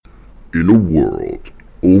In a world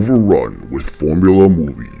overrun with formula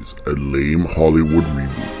movies and lame Hollywood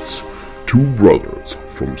reboots, two brothers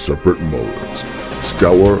from separate mothers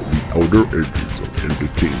scour the outer edges of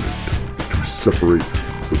entertainment to separate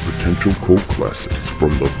the potential cult classics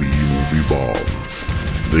from the B-movie bombs.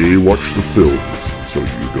 They watch the films so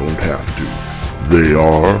you don't have to. They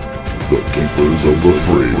are the Keepers of the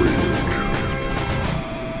Fringe.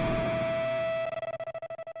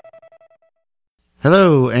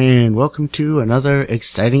 Hello, and welcome to another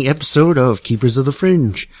exciting episode of Keepers of the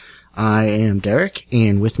Fringe. I am Derek,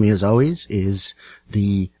 and with me as always is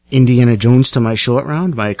the Indiana Jones to my short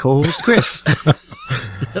round, my co-host Chris.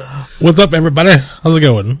 What's up, everybody? How's it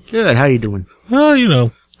going? Good, how you doing? Oh, you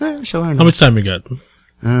know. Sure, How much time you got?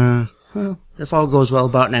 Well, if all goes well,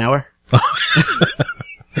 about an hour.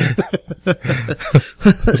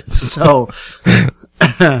 So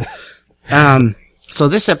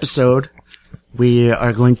this episode, we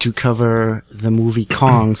are going to cover the movie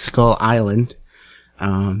Kong, Skull Island.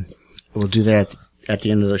 We'll do that at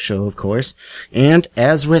the end of the show, of course. And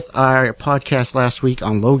as with our podcast last week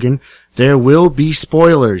on Logan, there will be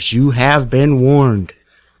spoilers. You have been warned.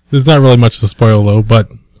 There's not really much to spoil, though, but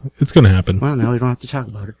it's going to happen. Well, now we don't have to talk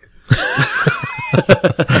about it.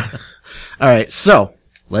 All right, so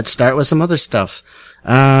let's start with some other stuff.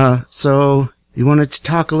 So you wanted to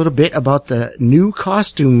talk a little bit about the new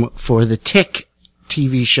costume for the Tick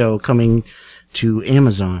TV show coming to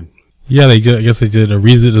Amazon. Yeah, I guess they did a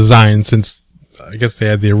redesign since I guess they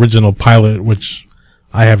had the original pilot, which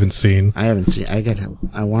I haven't seen. I want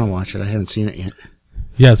to watch it. I haven't seen it yet.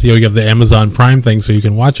 Yeah, so you have the Amazon Prime thing, so you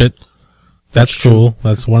can watch it. That's cool.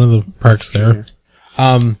 That's one of the perks there.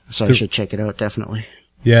 So I should check it out, definitely.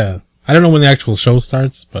 Yeah. I don't know when the actual show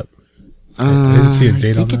starts, but I didn't see a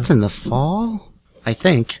date on that. I think it's in the fall. I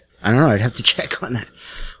think. I don't know. I'd have to check on that.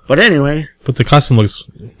 But anyway. But the costume looks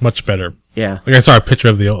much better. Yeah. Like I saw a picture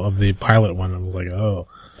of the pilot one, and I was like, oh.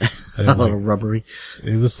 A little rubbery.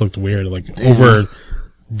 This looked weird, like over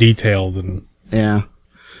detailed and. Yeah.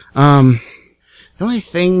 The only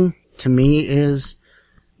thing to me is,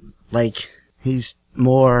 like, he's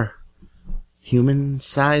more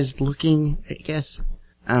human-sized looking, I guess.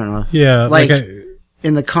 I don't know. Yeah. Like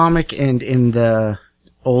in the comic and in the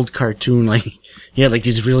old cartoon, like, he had like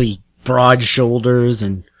these really broad shoulders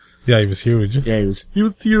and. Yeah, he was huge. Yeah, he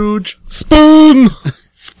was huge. Spoon!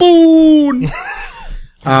 Spoon!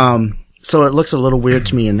 So it looks a little weird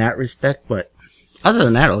to me in that respect, but other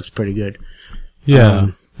than that, it looks pretty good. Yeah.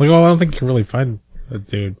 I don't think you can really find a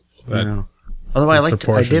dude. No. Although I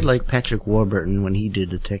did like Patrick Warburton when he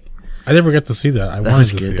did the Tick. I never got to see that. That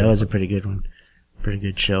was good. That was a pretty good one. Pretty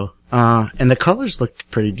good show. And the colors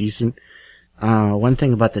looked pretty decent. One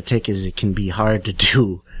thing about the Tick is it can be hard to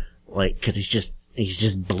do, like, cause he's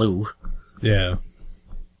just blue. Yeah.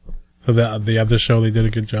 So the other show, they did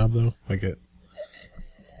a good job though?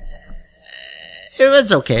 It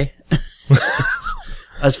was okay.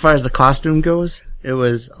 As far as the costume goes, it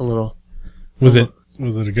was a little. Was it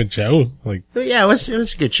a good show? Yeah, it was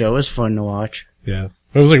a good show. It was fun to watch. Yeah.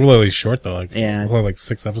 It was really short though. Yeah. It was only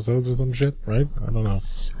 6 episodes or some shit, right? I don't know.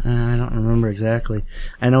 I don't remember exactly.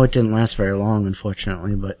 I know it didn't last very long,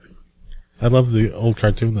 unfortunately, but. I love the old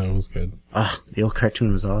cartoon though. It was good. The old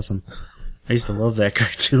cartoon was awesome. I used to love that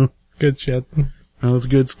cartoon. Good shit. That was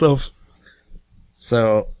good stuff.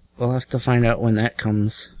 So, we'll have to find out when that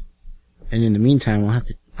comes. And in the meantime, I'll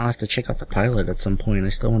have to check out the pilot at some point. I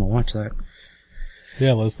still want to watch that.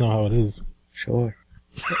 Yeah, let us know how it is. Sure.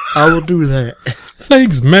 I will do that.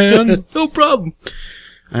 Thanks, man. No problem.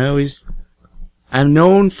 I'm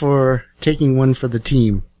known for taking one for the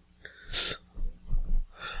team.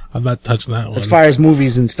 I'm not touching that one. As far as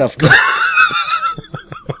movies and stuff go.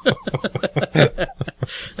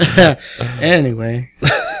 Anyway.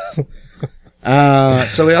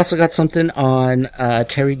 So we also got something on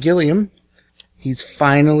Terry Gilliam. He's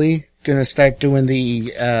finally gonna start doing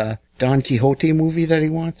the Don Quixote movie that he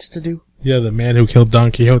wants to do. Yeah, the man who killed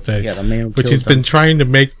Don Quixote. Yeah, the man who which killed he's been trying to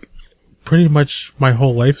make pretty much my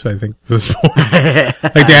whole life, I think, at this point.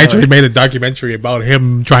 Like, they actually made a documentary about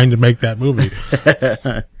him trying to make that movie.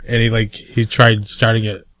 And he tried starting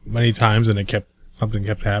it many times, and something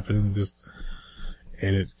kept happening,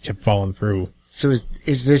 and it kept falling through. So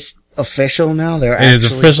is this official now? It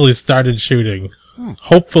has officially started shooting.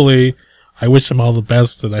 Hopefully, I wish him all the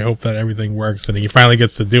best, and I hope that everything works, and he finally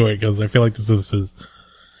gets to do it, because I feel like this is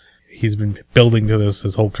he's been building to this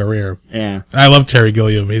his whole career. Yeah. I love Terry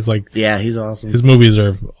Gilliam. He's awesome. His movies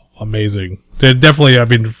are amazing. They're definitely,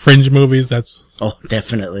 Fringe movies, Oh,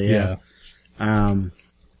 definitely, yeah.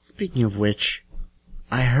 Speaking of which,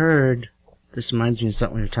 I heard, this reminds me of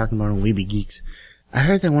something we were talking about on Weeby Geeks, I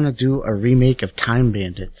heard they want to do a remake of Time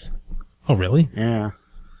Bandits. Oh, really? Yeah.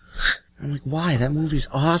 I'm like, why? That movie's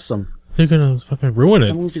awesome. They're gonna fucking ruin That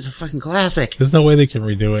it. movie's a fucking classic. There's no way they can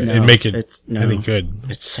redo it No, and make it no. any good.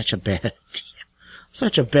 It's such a bad idea.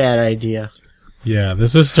 Such a bad idea. Yeah,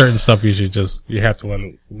 there's just certain stuff you have to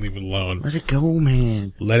leave it alone. Let it go,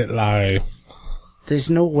 man. Let it lie. There's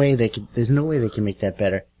no way they can make that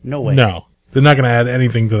better. No way. No. They're not gonna add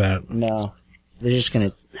anything to that. No. They're just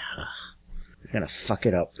gonna fuck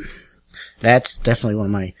it up. That's definitely one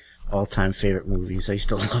of my all-time favorite movies. I used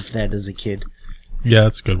to love that as a kid. Yeah,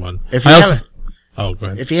 that's a good one. If you haven't, oh, go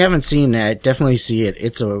ahead. if you haven't seen that, definitely see it.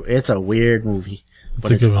 It's a weird movie,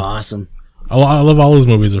 but it's awesome. I love all those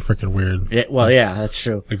movies. Are freaking weird. Yeah, well, yeah, that's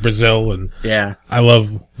true. Like Brazil, and Yeah. I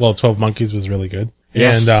love 12 Monkeys was really good.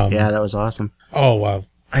 Yes. And, yeah, that was awesome. Oh wow.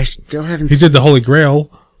 I still haven't. He did the Holy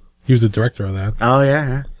Grail. He was the director of that. Oh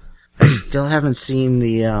yeah. I still haven't seen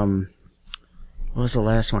the what was the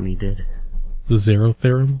last one he did? The Zero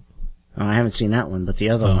Theorem. Oh, I haven't seen that one, but the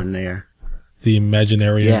other one there. The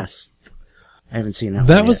Imaginarium. Yes. I haven't seen that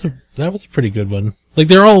That one was yet. that was a pretty good one. Like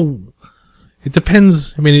they're all. It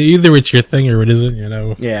depends. I mean, either it's your thing or it isn't. You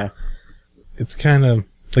know. Yeah. It's kind of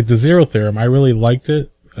like the Zero Theorem. I really liked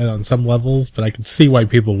it on some levels, but I could see why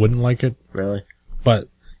people wouldn't like it. Really? But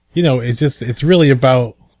you know, it's really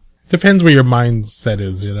about. Depends where your mindset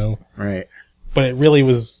is. You know. Right. But it really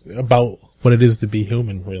was about what it is to be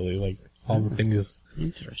human. Really, like all the things.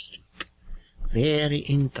 Interesting. Very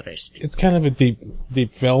interesting. It's kind of a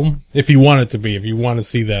deep film. If you want it to be, if you want to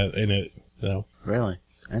see that in it, you know. Really?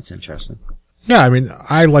 That's interesting. Yeah, I mean,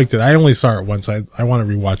 I liked it. I only saw it once. I want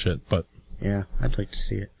to rewatch it, but Yeah, I'd like to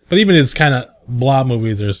see it. but even his kind of blah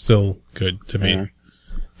movies are still good to me. Yeah.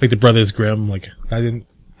 Like the Brothers Grimm. Like I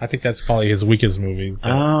think that's probably his weakest movie.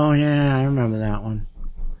 But, Oh yeah, I remember that one.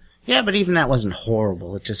 Yeah, but even that wasn't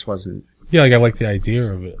horrible. It just wasn't. yeah, like I like the idea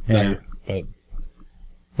of it. Yeah. But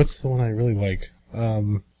what's the one I really like?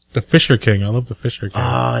 The Fisher King. I love the Fisher King.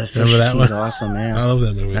 Oh, the Remember Fisher that King's one? awesome, man. I love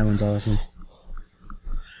that movie. That one's awesome.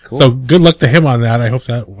 Cool. So good luck to him on that. I hope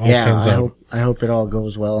that all pans out. I hope it all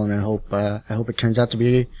goes well, and I hope it turns out to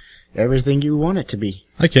be everything you want it to be.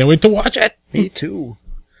 I can't wait to watch it. Me too.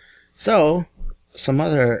 So, some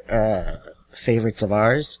other favorites of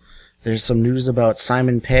ours. There's some news about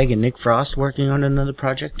Simon Pegg and Nick Frost working on another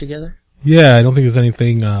project together. Yeah, I don't think there's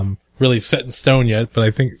anything really set in stone yet, but I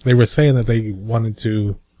think they were saying that they wanted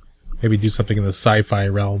to maybe do something in the sci-fi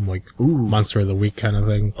realm, like Ooh. Monster of the Week kind of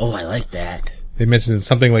thing. Oh, I like that. They mentioned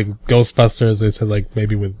something like Ghostbusters. They said like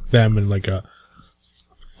maybe with them and like a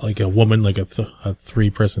woman, like a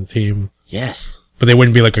 3-person team, Yes. but they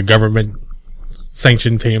wouldn't be like a government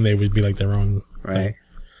sanctioned team. They would be like their own Right. thing.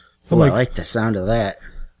 So Oh, like, I like the sound of that.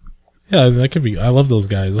 yeah, that could be. I love those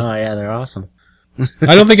guys. Oh, yeah, they're awesome.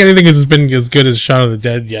 I don't think anything has been as good as Shaun of the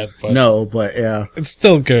Dead yet, but No, but yeah. it's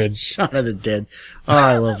still good. Shaun of the Dead. Oh,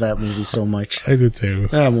 I love that movie so much. I do too.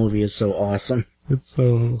 That movie is so awesome. It's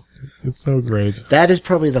so great. That is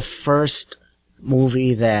probably the first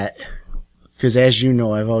movie that, because as you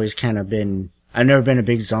know, I've never been a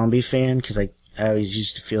big zombie fan, because I always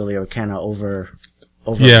used to feel they were kind of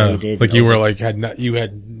Yeah, overrated. like you were like you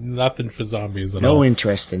had nothing for zombies at all. No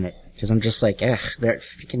interest in it, because I'm just like,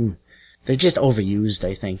 they're just overused,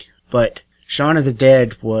 I think. But Shaun of the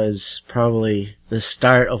Dead was probably the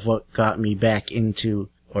start of what got me back into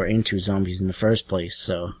zombies in the first place,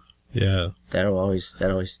 so Yeah, that'll always,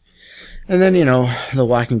 and then, the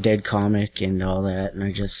Walking Dead comic and all that,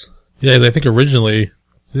 and yeah. I think originally,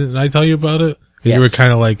 didn't I tell you about it? Yes. You were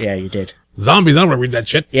kind of like yeah, you did. zombies. I don't want to read that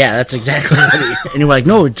shit. Yeah, that's exactly what and you were like,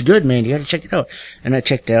 no, it's good, man, you gotta check it out. And I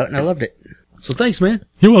checked it out, and I loved it. So thanks, man.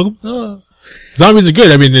 You're welcome. Zombies are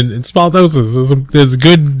good. I mean, in small doses. There's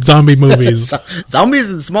good zombie movies,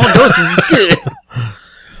 Zombies in small doses, it's good.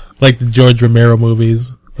 like the George Romero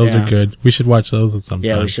movies. Those Yeah. are good. We should watch those at some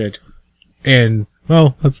Yeah, time. we should. And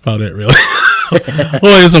well, that's about it, really.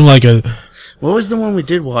 Well, there's some like What was the one we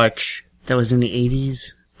did watch that was in the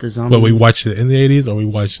 80s? The zombie. Well, we watched it in the 80s, or we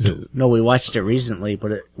watched it No, we watched it recently,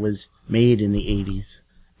 but it was made in the 80s.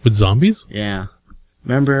 with zombies? Yeah.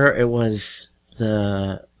 Remember, it was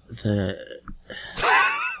the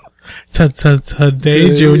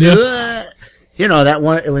Today, Junior. You know, that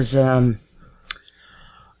one, it was, the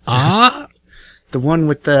one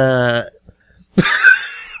with the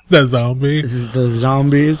zombie. the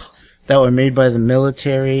zombies that were made by the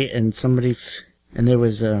military, and and there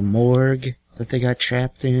was a morgue that they got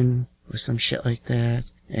trapped in, or some shit like that.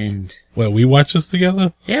 And Well, we watched this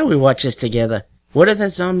together? yeah, we watched this together. What are the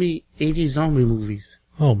 80s zombie movies?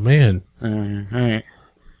 Oh, man. Alright.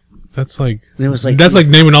 That's like, There was like that's like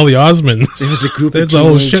naming all the Osmonds. there was a group of There's a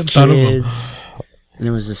whole teenage shit ton of them. kids, And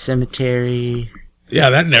there was a cemetery. Yeah,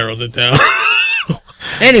 that narrows it down.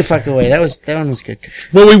 Any fucking way. That one was good.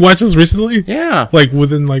 Well, we watched this recently? Yeah. Like,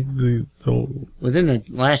 within, like, the Within the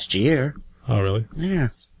last year. Oh, really? Yeah.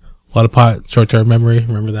 A lot of short-term memory.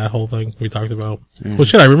 Remember that whole thing we talked about? Well,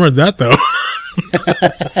 shit, I remember that, though.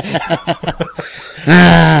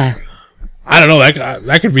 I don't know.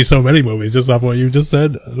 That could be so many movies just off what you just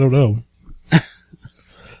said. I don't know.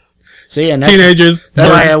 So yeah, teenagers. That's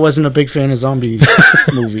why I wasn't a big fan of zombie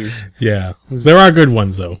movies. Yeah. There are good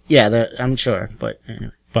ones, though. Yeah, I'm sure. But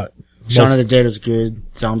anyway. But Shaun of the Dead was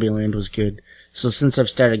good. Zombieland was good. So since I've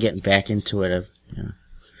started getting back into it,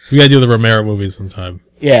 we gotta do the Romero movies sometime.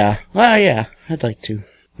 Yeah. Well, yeah. I'd like to.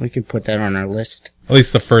 We could put that on our list. At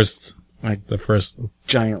least the first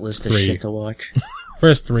Giant list of shit to watch.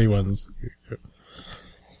 First 3 ones.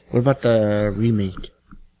 What about the remake?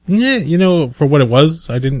 Yeah, for what it was,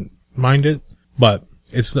 I didn't mind it. But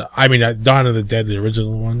it's, Dawn of the Dead, the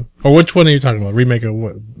original one. Or which one are you talking about? Remake of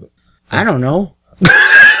what? I don't know.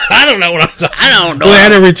 I don't know what I'm talking about. I don't know.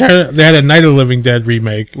 Well, they had a Night of the Living Dead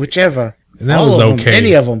remake. Whichever. And that was okay.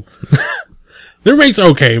 Any of them. The remake's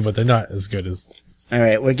okay, but they're not as good as...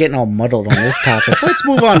 Alright, we're getting all muddled on this topic. Let's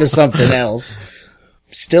move on to something else.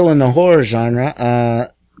 Still in the horror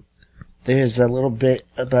genre, there's a little bit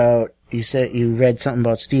about, you said you read something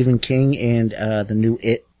about Stephen King and the new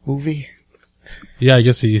It movie? Yeah, I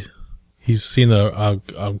guess he's seen a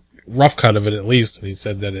rough cut of it at least, and he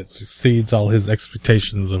said that it exceeds all his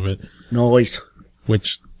expectations of it. Nice.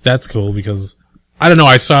 Which, that's cool, because, I don't know,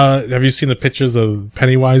 have you seen the pictures of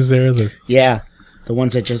Pennywise there? Yeah, the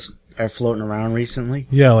ones that just are floating around recently?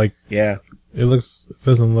 Yeah, yeah. It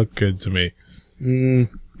doesn't look good to me.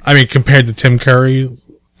 Compared to Tim Curry,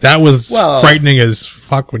 that was frightening as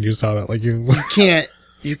fuck when you saw that. Like you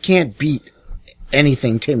can't beat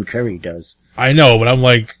anything Tim Curry does. I know, but I'm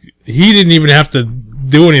like, he didn't even have to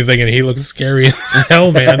do anything, and he looks scary as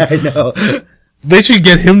hell, man. I know. They should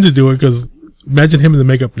get him to do it, because imagine him in the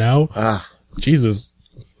makeup now. Jesus,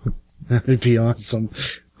 that would be awesome.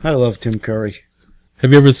 I love Tim Curry.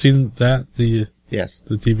 Have you ever seen that? Yes.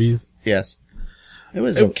 The TVs. Yes. It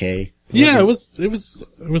was okay. Yeah, it was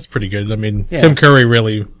pretty good. Tim Curry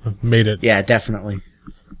really made it. Yeah, definitely.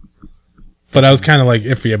 But I was kind of like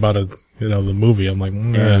iffy about the movie. I'm like,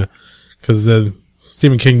 because the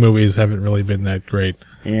Stephen King movies haven't really been that great.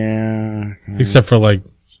 Yeah. Except for like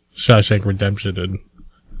Shawshank Redemption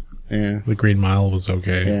and The Green Mile was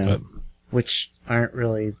okay. Yeah. But, which aren't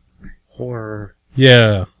really horror.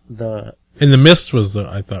 Yeah. And The Mist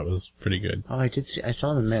I thought was pretty good. Oh, I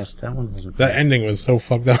saw The Mist. That one wasn't That ending was so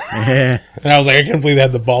fucked up. Yeah. And I was like, I can't believe they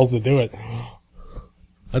had the balls to do it.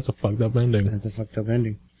 That's a fucked up ending. That's a fucked up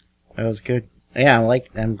ending. That was good. Yeah,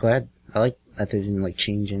 I'm glad. I like that they didn't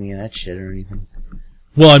change any of that shit or anything.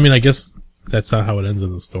 Well, I guess that's not how it ends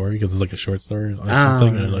in the story, because it's like a short story or something. I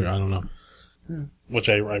don't know. Yeah. Which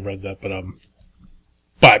I read that, but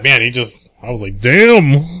man, I was like,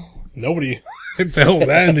 damn, nobody, the hell,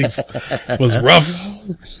 that ending was rough.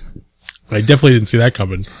 But I definitely didn't see that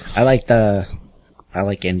coming. I like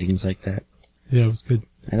endings like that. Yeah, it was good.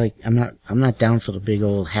 I'm not down for the big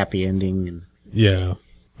old happy ending and. Yeah.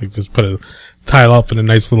 Just tie it up in a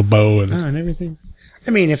nice little bow and everything.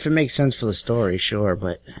 If it makes sense for the story, sure,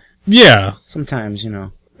 but. Yeah. Sometimes,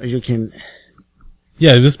 you can.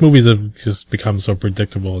 Yeah, this movie's have just become so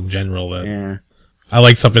predictable in general that. Yeah. I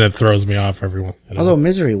like something that throws me off everyone. Although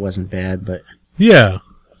Misery wasn't bad, but. Yeah.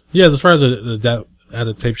 Yeah, as far as the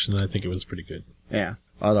adaptation, I think it was pretty good. Yeah.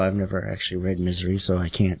 Although I've never actually read Misery, so I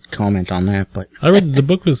can't comment on that, but. I read, the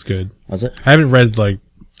book was good. Was it? I haven't read, I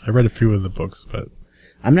read a few of the books, but.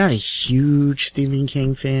 I'm not a huge Stephen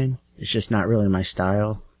King fan. It's just not really my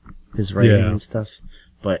style. His writing and stuff.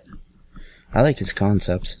 But I like his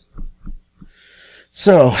concepts.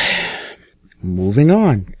 So, moving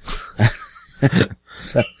on.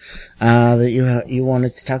 So, you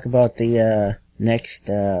wanted to talk about the, next,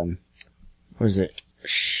 what is it?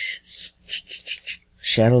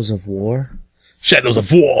 Shadows of War? Shadows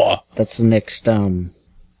of War! That's the next, Shadows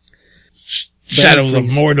of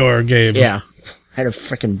Mordor game. Yeah. I had a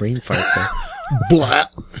freaking brain fart there. Blah.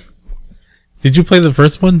 Did you play the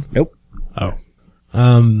first one? Nope. Oh.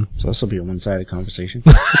 So this will be a one-sided conversation.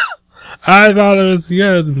 I thought it was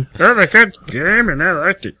good. It was a good game and I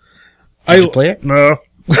liked it. Did you play it? No.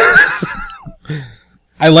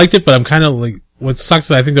 I liked it, but I'm kind of what sucks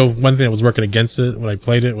is I think the one thing that was working against it when I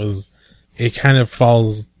played it was it kind of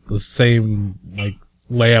follows the same,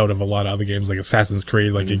 layout of a lot of other games, like Assassin's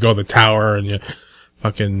Creed. You go to the tower and you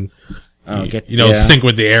fucking, sync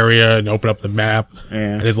with the area and open up the map. Yeah.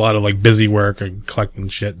 And there's a lot of, busy work and collecting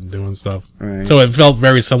shit and doing stuff. Right. So it felt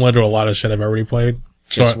very similar to a lot of shit I've already played.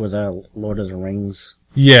 Just with Lord of the Rings.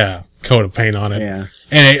 Yeah, coat of paint on it. Yeah.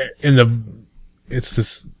 And it's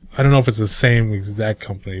this, I don't know if it's the same exact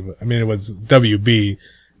company, but I mean, it was WB,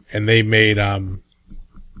 and they made, I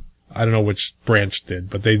don't know which branch did,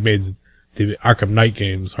 but they made the Arkham Knight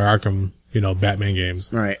games, or Arkham, Batman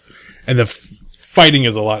games. Right. And the fighting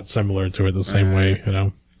is a lot similar to it the same way,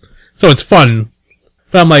 So it's fun,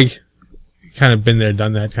 but I'm like, kind of been there,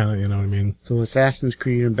 done that kind of, you know what I mean? So Assassin's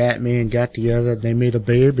Creed and Batman got together, they made a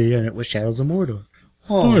baby, and it was Shadows of Mordor.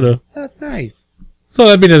 Sorta. That's nice.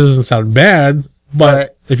 So I mean, it doesn't sound bad,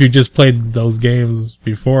 but if you just played those games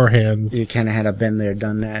beforehand, you kind of had a been there,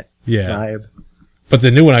 done that vibe. But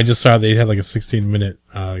the new one I just saw, they had like a 16-minute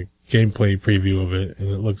gameplay preview of it, and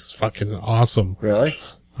it looks fucking awesome. Really?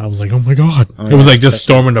 I was like, oh my god. It was like just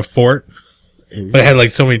storming a fort, but it had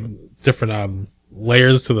like so many different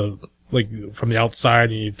layers to the, like, from the outside,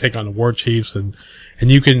 and you take on the war chiefs, and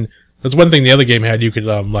you can, that's one thing the other game had, you could,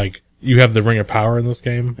 like, you have the Ring of Power in this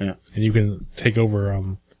game, and you can take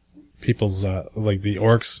over, people's, like, the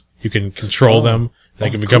orcs, you can control them, they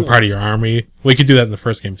can become part of your army. Well, you could do that in the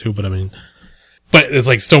first game too, but I mean, but there's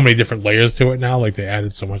like so many different layers to it now, like they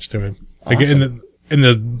added so much to it. Like in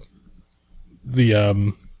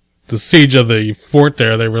the siege of the fort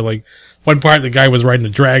there, they were like, one part the guy was riding a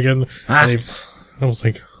dragon, and I was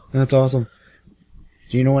like, that's awesome.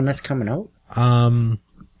 Do you know when that's coming out? I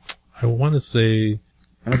want to say,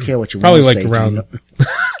 I don't care what you probably want like to say. around,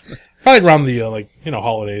 probably around the like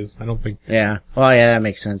holidays. I don't think. Yeah. Oh yeah, that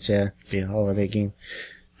makes sense. Yeah, be a holiday game.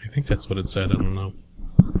 I think that's what it said. I don't know.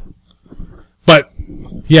 But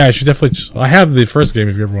yeah, I should definitely. I have the first game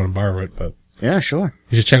if you ever want to borrow it. But yeah, sure.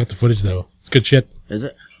 You should check out the footage though. It's good shit. Is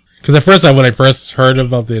it? Because at first, when I first heard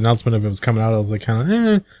about the announcement of it was coming out, I was like kind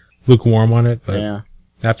of lukewarm on it. But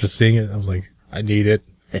after seeing it, I was like, I need it.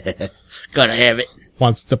 Gotta have it.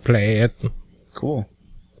 Wants to play it. Cool.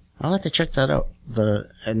 I'll have to check that out.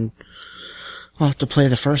 And I'll have to play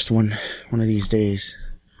the first one of these days.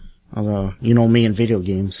 Although, you know me and video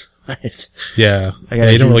games. Yeah.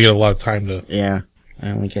 You don't really get a lot of time to. Yeah.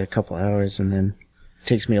 I only get a couple hours, and then it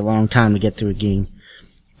takes me a long time to get through a game.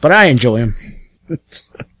 But I enjoy them.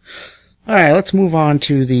 Alright, let's move on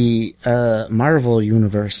to the Marvel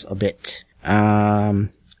Universe a bit.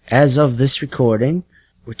 As of this recording,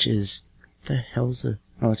 which is, the hell's it?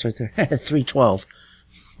 Oh, it's right there. 3/12.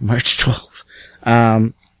 March 12th.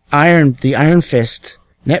 The Iron Fist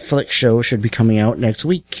Netflix show should be coming out next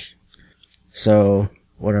week. So,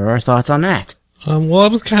 what are our thoughts on that? Well, I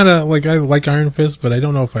was kind of like, I like Iron Fist, but I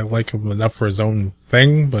don't know if I like him enough for his own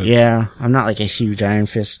thing, but. Yeah, I'm not like a huge Iron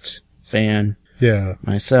Fist fan. Yeah.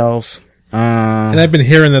 Myself. And I've been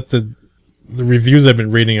hearing that the reviews I've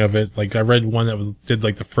been reading of it, like I read one that did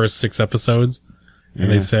like the first 6 episodes, and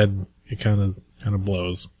they said it kind of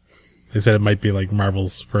blows. They said it might be like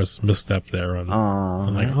Marvel's first misstep there. I'm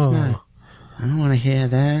like, not, I don't want to hear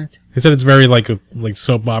that. They said it's very like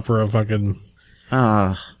soap opera, fucking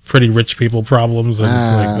pretty rich people problems, and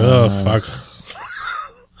fuck.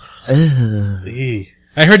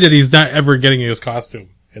 I heard that he's not ever getting his costume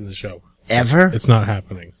in the show. Ever? It's not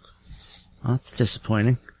happening. Well, that's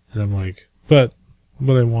disappointing. And I'm like, but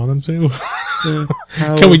I want him to.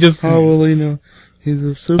 How will he know? He's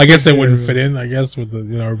a super. I guess it wouldn't fit in. I guess with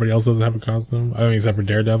the everybody else doesn't have a costume. I mean, except for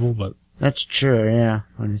Daredevil, but that's true. Yeah,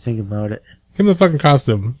 when you think about it. Give him the fucking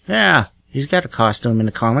costume. Yeah, he's got a costume in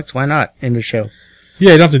the comics. Why not in the show?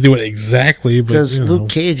 Yeah, you don't have to do it exactly, but because Luke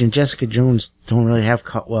Cage and Jessica Jones don't really have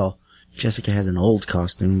well, Jessica has an old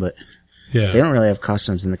costume, but they don't really have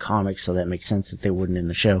costumes in the comics, so that makes sense that they wouldn't in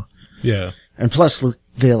the show. Yeah, and plus,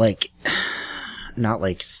 they're like not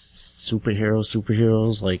like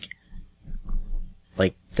superheroes, like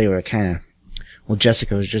they were kind of. Well,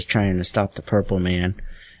 Jessica was just trying to stop the Purple Man,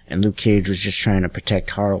 and Luke Cage was just trying to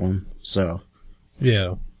protect Harlem. So.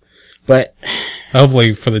 Yeah. But.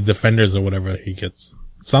 Hopefully for the Defenders or whatever, he gets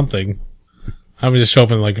something. I would just show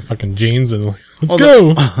up in like fucking jeans and like, let's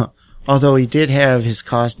go! Although he did have his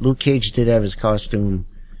Luke Cage did have his costume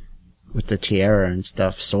with the tiara and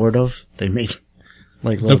stuff, sort of. They made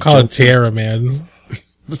like little Don't call it tiara, man.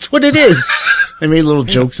 That's what it is. They made little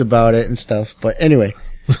jokes about it and stuff. But anyway.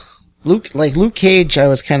 Luke Cage, I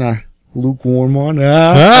was kind of lukewarm on.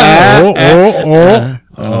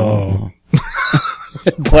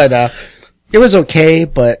 But, it was okay,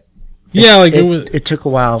 but. Yeah, it took a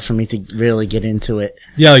while for me to really get into it.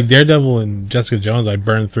 Yeah, like Daredevil and Jessica Jones, I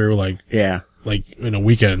burned through like in a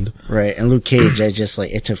weekend. Right. And Luke Cage,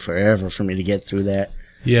 it took forever for me to get through that.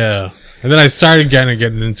 Yeah. And then I started getting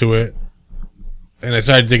into it. And I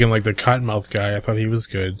started digging like the Cottonmouth guy. I thought he was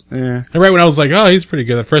good. Yeah. And right when I was like, oh, he's pretty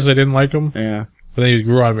good. At first I didn't like him. Yeah. But then he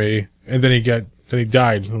grew on me. And then he got Then he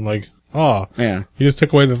died. I'm like, oh, Yeah. he just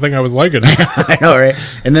took away the thing I was liking. I know, right?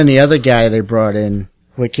 And then the other guy they brought in,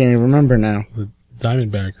 we can't even remember now. The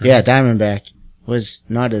Diamondback. Right? Yeah, Diamondback was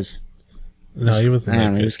not as, No, he I wasn't. don't know,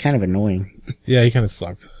 Like he it. was kind of annoying. Yeah, he kind of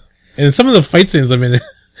sucked. And some of the fight scenes, I mean,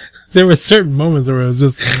 there were certain moments where it was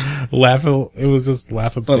just laughable. It was just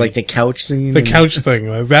laughable. But like the couch scene. The couch thing,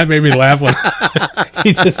 like, that made me laugh when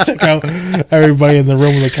he just took out everybody in the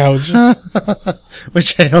room with the couch.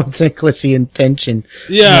 Which I don't think was the intention.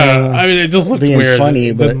 Yeah, I mean, it just looked being weird. funny,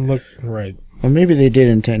 it but- didn't look right. Well, maybe they did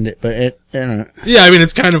intend it, but it, I don't know. Yeah, I mean,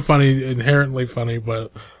 it's kind of funny, inherently funny,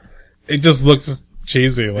 but it just looked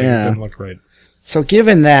cheesy. Like, Yeah. it didn't look right. So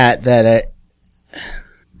given that,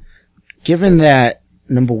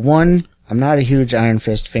 number one, I'm not a huge Iron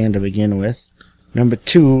Fist fan to begin with. Number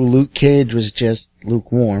two, Luke Cage was just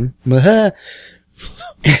lukewarm.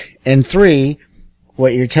 And three,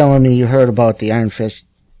 what you're telling me you heard about the Iron Fist,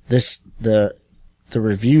 the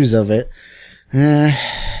reviews of it, I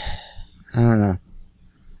don't know.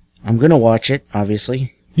 I'm gonna watch it,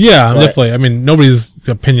 obviously. Yeah, I'm But- definitely. I mean, nobody's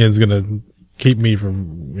opinion is gonna keep me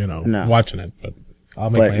from, No. watching it, but I'll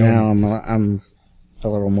make But my now own. I'm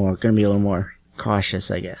gonna be a little more cautious,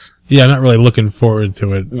 I guess. Yeah, I'm not really looking forward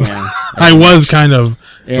to it. Yeah. I was kind of,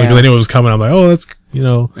 Yeah. because I knew it was coming. I'm like, oh, that's,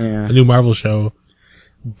 Yeah. a new Marvel show.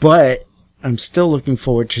 But I'm still looking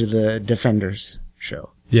forward to the Defenders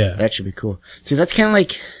show. Yeah. That should be cool. See, that's kind of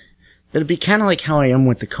like, it'll be kind of like how I am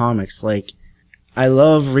with the comics. Like, I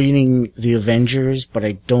love reading the Avengers, but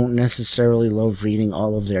I don't necessarily love reading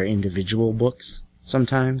all of their individual books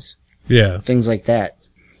sometimes. Yeah. Things like that.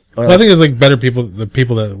 Or Well, I think it's like the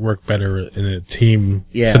people that work better in a team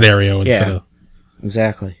Yeah. scenario instead Yeah. of,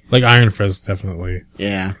 exactly. like Iron Fist, definitely.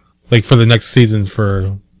 Yeah. Like for the next season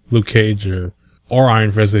for Luke Cage or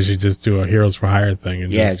Iron Fist, they should just do a Heroes for Hire thing.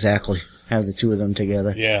 And Yeah, just, exactly. Have the two of them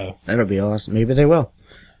together. yeah. That'll be awesome. Maybe they will.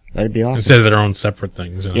 That'd be awesome. Instead of their own separate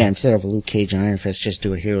things. Yeah, instead of Luke Cage and Iron Fist, just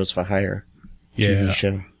do a Heroes for Hire TV Yeah.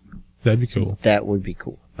 show. That'd be cool. That would be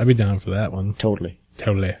cool. I'd be down for that one. Totally.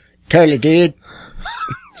 Totally. Totally, dude.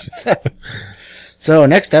 So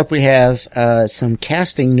next up we have some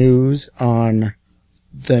casting news on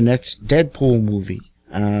the next Deadpool movie.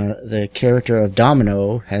 The character of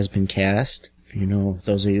Domino has been cast. If you know,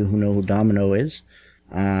 those of you who know who Domino is,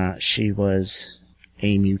 she was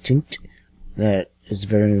a mutant that is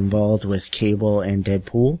very involved with Cable and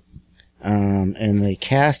Deadpool. And they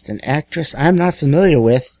cast an actress I'm not familiar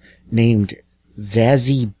with named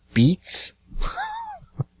Zazie Beetz.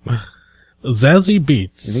 Zazie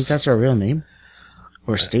Beetz. You think that's her real name?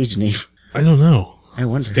 Or stage name? I don't know. I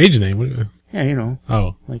wonder. Stage name? What- Yeah, you know.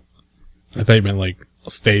 Oh. Like- I thought you meant like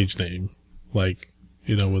a stage name. Like,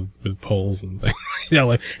 with poles and things. Yeah,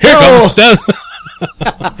 like, here Oh! comes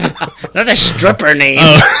Steph. Not a stripper name.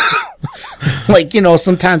 Like,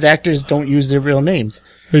 sometimes actors don't use their real names.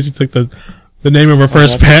 Who'd you take the name of her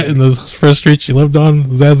first that's pet in the first street she lived on?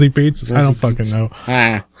 Zazie Beetz? I don't Zazie fucking know.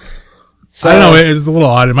 So, I don't know. It's a little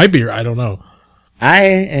odd. It might be. I don't know.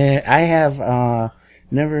 I have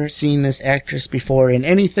never seen this actress before in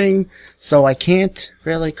anything, so I can't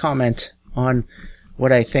really comment on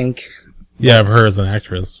what I think. Yeah, of her as an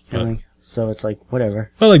actress. But Really. So it's like,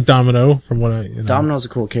 whatever. I like Domino from what I, Domino's a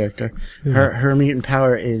cool character. Yeah. Her mutant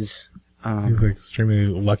power is, He's like extremely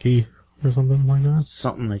lucky or something like that.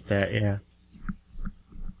 something like that, yeah.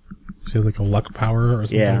 She has like a luck power or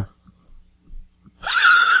something. Yeah.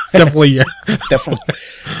 Definitely, yeah. Definitely.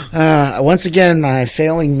 Once again, my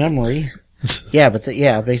failing memory. Yeah, but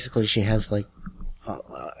basically she has like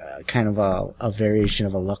kind of a variation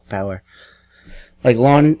of a luck power. Like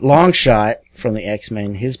long shot from the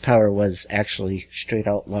X-Men, his power was actually straight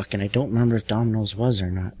out luck, and I don't remember if Domino's was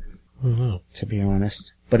or not, I don't know. to be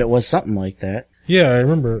honest. But it was something like that. Yeah, I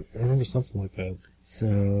remember something like that.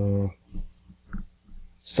 So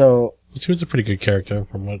She was a pretty good character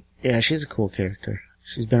from what, yeah, she's a cool character.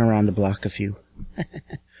 She's been around the block a few.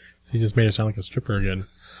 she just made her sound like a stripper again.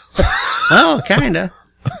 Oh, kinda.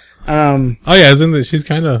 Oh yeah, isn't it? She's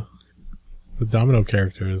kind of, the Domino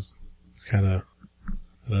character is kind of,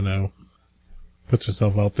 I don't know, puts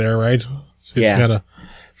herself out there, right? She's Yeah. kind of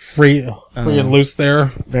free and loose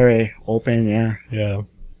there. Very open, yeah. Yeah.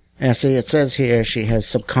 Yeah, see, it says here she has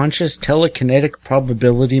subconscious telekinetic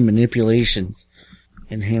probability manipulations,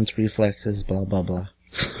 enhanced reflexes, blah blah blah.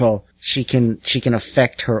 So she can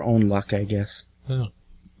affect her own luck, I guess, Oh.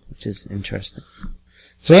 which is interesting.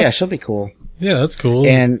 So yeah, she'll be cool, Yeah, that's cool.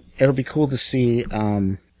 and it'll be cool to see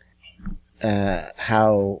how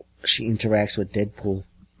she interacts with Deadpool.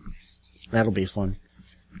 That'll be fun.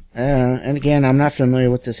 And again, I'm not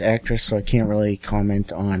familiar with this actress, so I can't really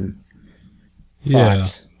comment on yeah.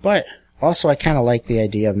 thoughts. But also, I kind of like the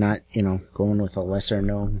idea of not, going with a lesser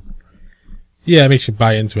known. Yeah, it makes you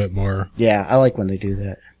buy into it more. Yeah, I like when they do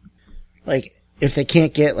that. Like, if they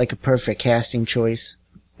can't get, like, a perfect casting choice,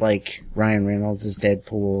 like Ryan Reynolds as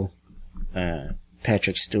Deadpool,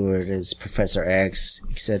 Patrick Stewart as Professor X,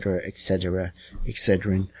 etc.,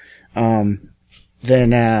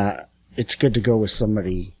 then it's good to go with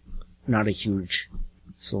somebody not a huge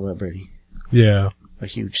celebrity. Yeah. A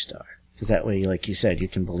huge star. Because that way, like you said, you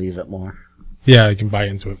can believe it more. Yeah, you can buy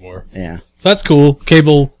into it more. Yeah. So that's cool.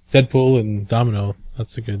 Cable, Deadpool, and Domino.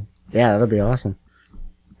 That's a good... Yeah, that'll be awesome.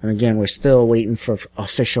 And again, we're still waiting for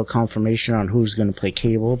official confirmation on who's going to play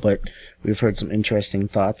Cable, but we've heard some interesting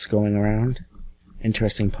thoughts going around.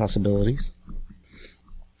 Interesting possibilities.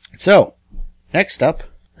 So, next up,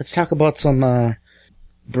 let's talk about some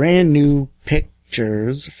brand new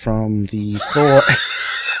pictures from the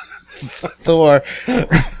Thor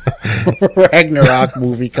Ragnarok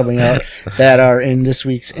movie coming out that are in this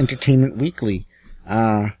week's Entertainment Weekly.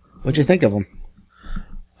 What'd you think of them?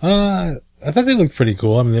 I thought they looked pretty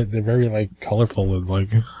cool. I mean, they're very, like, colorful and, like,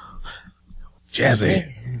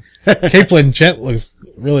 jazzy. Kate Blanchett looks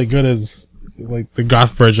really good as, like, the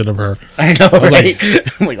goth version of her. I know, right?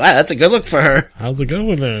 I'm like, wow, that's a good look for her. How's it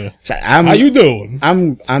going there? So How you doing?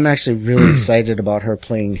 I'm actually really excited about her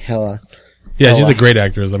playing Hela. Yeah, she's a great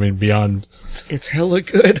actress. I mean, beyond... It's hella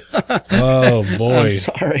good. Oh, boy. I'm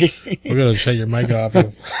sorry. We're going to shut your mic off.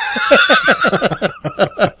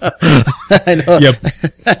 I know. Yep.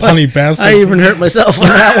 Punny bastard. I even hurt myself on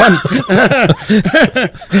that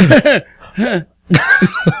one.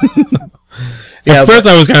 At first,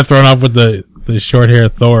 I was kind of thrown off with the short hair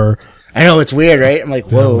Thor. I know, it's weird, right? I'm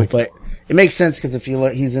like, whoa, Yeah, but it makes sense because if you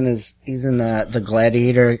look, he's in the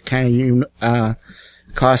gladiator kind of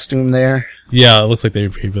costume there. Yeah, it looks like they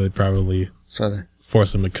probably So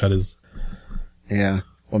force him to cut his... Yeah.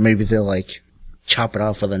 Or maybe they'll like chop it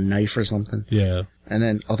off with a knife or something. Yeah. And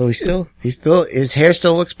then, although his hair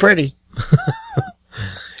still looks pretty.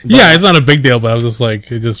 Yeah, it's not a big deal, but I was just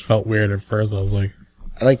like, it just felt weird at first. I was like...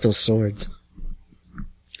 I like those swords.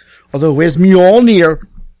 Although, where's Mjolnir?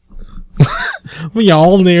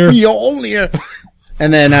 Mjolnir.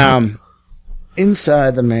 And then,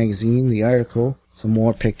 inside the magazine, the article, some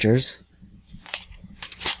more pictures.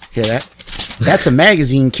 Hear that? That's a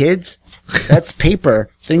magazine, kids. That's paper.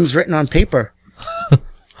 Things written on paper.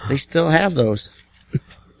 They still have those.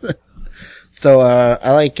 So,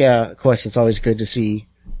 I like, of course, it's always good to see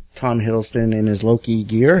Tom Hiddleston in his Loki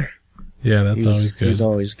gear. Yeah, that's always good. He's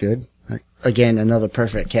always good. Again, another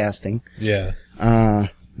perfect casting. Yeah.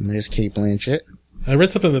 There's Kate Blanchett. I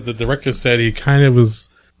read something that the director said he kind of was,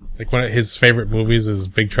 like, one of his favorite movies is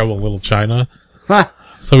Big Trouble in Little China. Huh.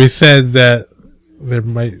 So he said that there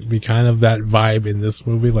might be kind of that vibe in this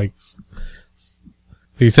movie, like,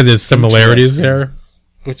 he said there's similarities there,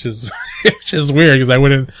 which is weird, because I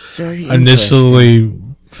wouldn't initially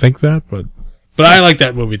think that, but I like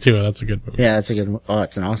that movie too. That's a good movie. Yeah, that's a good. Oh,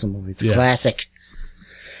 it's an awesome movie. It's a classic.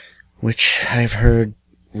 Which I've heard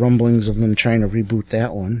rumblings of them trying to reboot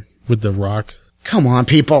that one with The Rock. Come on,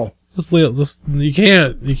 people! Just you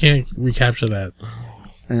can't recapture that.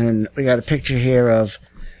 And we got a picture here of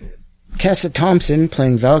Tessa Thompson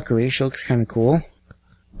playing Valkyrie. She looks kind of cool.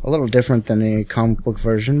 A little different than the comic book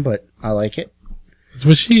version, but I like it.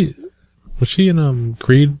 Was she in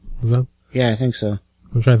Creed? Was that? Yeah, I think so.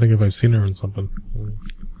 I'm trying to think if I've seen her in something.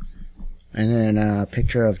 And then a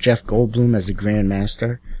picture of Jeff Goldblum as the Grand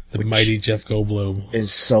Master. The mighty Jeff Goldblum.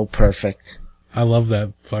 Is so perfect. I love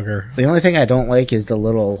that fucker. The only thing I don't like is the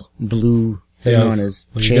little blue thing on his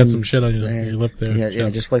chin. You got some shit on your lip there. Yeah,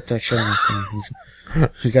 just wipe that shit off.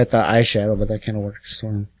 He's got the eyeshadow, but that kind of works for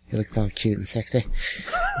him. He looks all cute and sexy.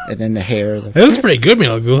 And then the hair. That's pretty good,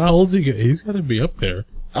 man. Like, how old is he? He's got to be up there.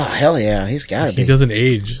 Oh, hell yeah. He's got to be. He doesn't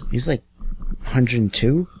age. He's like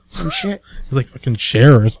 102, some shit. He's like fucking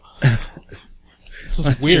Cher. This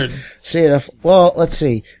is weird. Well, let's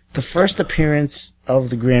see. The first appearance of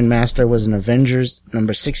the Grandmaster was in Avengers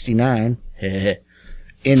number 69. In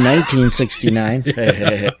 1969.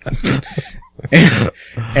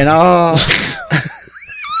 And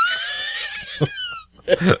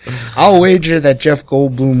I'll wager that Jeff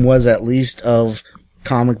Goldblum was at least of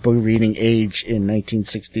comic book reading age in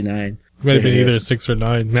 1969. Might have been either 6 or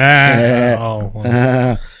 9.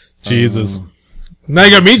 Jesus. Now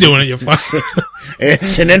you got me doing it, you fuck.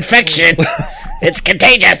 It's an infection. It's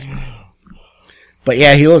contagious. But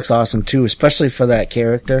yeah, he looks awesome too, especially for that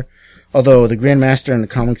character. Although the Grandmaster in the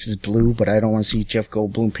comics is blue, but I don't want to see Jeff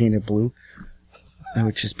Goldblum painted blue. That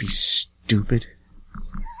would just be stupid.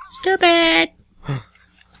 Stupid!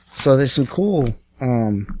 So there's some cool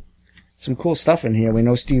some cool stuff in here. We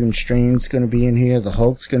know Stephen Strange's going to be in here. The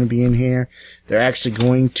Hulk's going to be in here. They're actually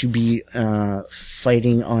going to be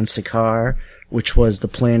fighting on Sakaar, which was the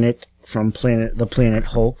planet from the Planet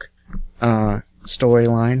Hulk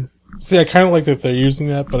storyline. See, I kind of like that they're using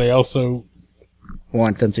that, but I also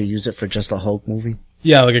want them to use it for just a Hulk movie.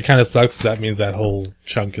 Yeah, like it kind of sucks 'cause that means that whole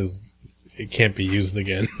chunk it can't be used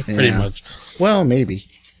again, pretty much. Well, maybe.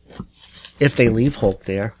 If they leave Hulk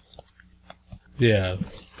there. Yeah,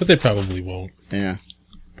 but they probably won't. Yeah,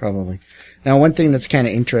 probably. Now, one thing that's kind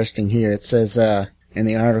of interesting here, it says, in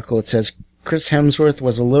the article, it says, Chris Hemsworth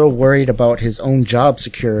was a little worried about his own job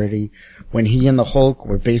security when he and the Hulk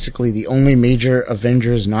were basically the only major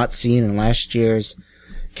Avengers not seen in last year's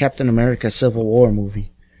Captain America Civil War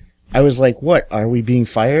movie. I was like, what, are we being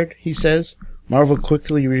fired? He says. Marvel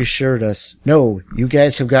quickly reassured us, no, you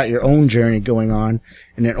guys have got your own journey going on,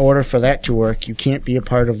 and in order for that to work, you can't be a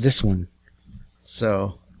part of this one.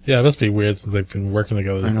 So. Yeah, it must be weird since they've been working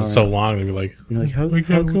together for so long. They'd be like, how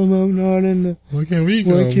come I'm not in the... Why can't we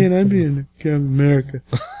go? Why can't I be in the Captain America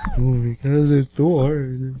movie? Because it's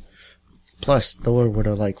Thor. Plus, Thor would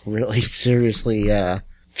have, really seriously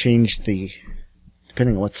changed the...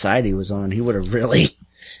 Depending on what side he was on, he would have really...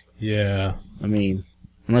 Yeah. I mean,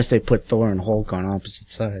 unless they put Thor and Hulk on opposite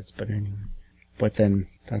sides, but anyway. But then,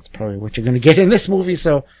 that's probably what you're going to get in this movie,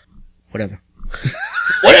 so... Whatever.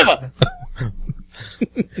 Whatever!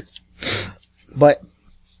 But,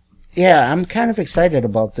 yeah, I'm kind of excited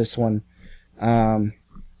about this one.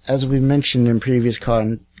 As we mentioned in previous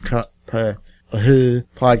podcasts,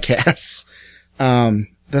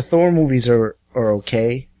 the Thor movies are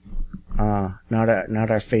okay.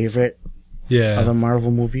 Not our favorite of the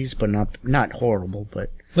Marvel movies, but not horrible,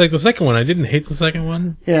 but... Like the second one, I didn't hate the second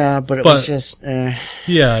one. Yeah, but it was just...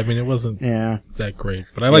 Yeah, I mean, it wasn't that great.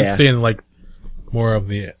 But I like seeing, more of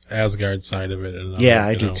the Asgard side of it. And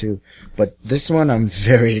I do too. But this one I'm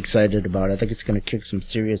very excited about. I think it's going to kick some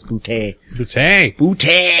serious booty. Booty!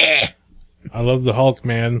 I love the Hulk,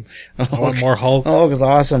 man. I want more Hulk. Hulk is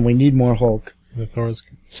awesome. We need more Hulk. The Thor's...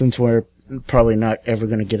 Since we're probably not ever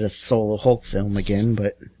going to get a solo Hulk film again,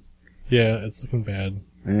 but... Yeah, it's looking bad.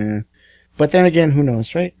 But then again, who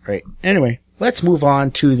knows, right? Right. Anyway, let's move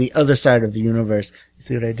on to the other side of the universe. You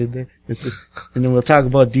see what I did there? And then we'll talk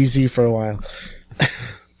about DC for a while.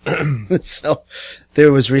 So,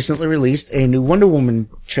 there was recently released a new Wonder Woman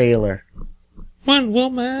trailer. Wonder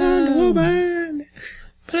Woman!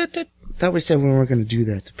 Thought we said we weren't going to do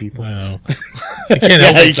that to people. Wow. I can't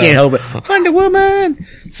help it. You can't help it. Wonder Woman!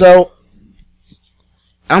 So,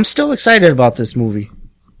 I'm still excited about this movie.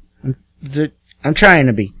 I'm trying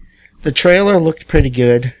to be. The trailer looked pretty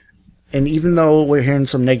good, and even though we're hearing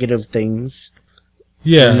some negative things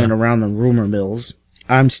in and around the rumor mills,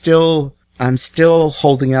 I'm still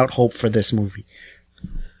holding out hope for this movie.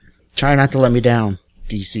 Try not to let me down,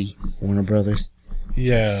 DC, Warner Brothers.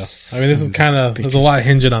 Yeah. I mean, this is there's a lot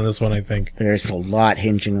hinging on this one, I think. There's a lot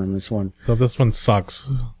hinging on this one. So if this one sucks,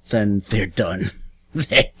 then they're done.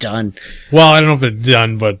 They're done. Well, I don't know if they're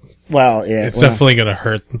done, but it's definitely going to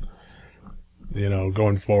hurt,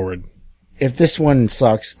 going forward. If this one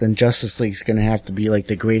sucks, then Justice League's going to have to be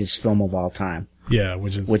the greatest film of all time. Yeah,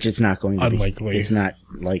 which it's not going to unlikely. Be. It's not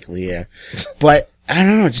likely, yeah. But, I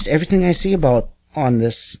don't know, just everything I see on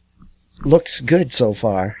this looks good so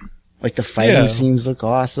far. The fighting scenes look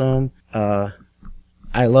awesome. I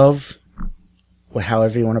love,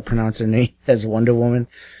 however you want to pronounce her name, as Wonder Woman.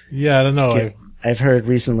 Yeah, I don't know. I've heard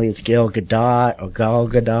recently it's Gal Gadot, or Gal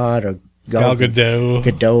Gadot, or Gal Gadot.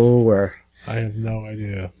 Gadot, or... I have no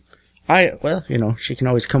idea. She can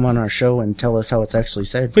always come on our show and tell us how it's actually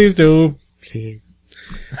said. Please do. Please.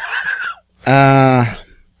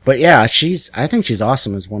 But yeah, I think she's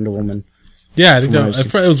awesome as Wonder Woman. Yeah, I think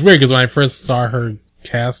it was weird because when I first saw her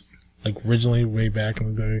cast, originally way back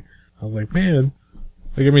in the day, I was like, man,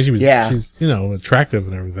 she's attractive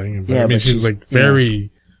and everything. But, she's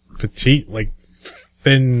very petite,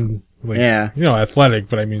 thin, athletic.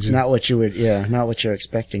 But she's not what you're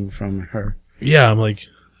expecting from her. Yeah,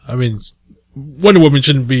 Wonder Woman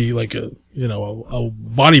shouldn't be a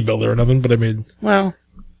bodybuilder or nothing, but well,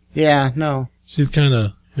 yeah, no. She's kind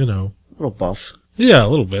of, a little buff. Yeah, a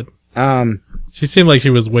little bit. She seemed like she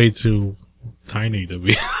was way too tiny to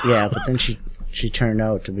be. Yeah, but then she turned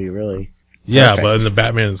out to be really perfect. But in the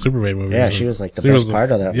Batman and Superman movie. She was the best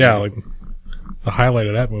part of that movie. Yeah, the highlight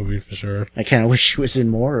of that movie for sure. I kind of wish she was in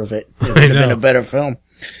more of it. It would have been a better film.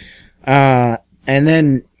 And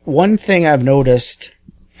then one thing I've noticed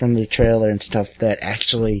from the trailer and stuff that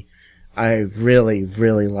actually I really,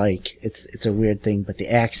 really like, it's a weird thing, but the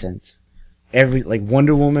accents.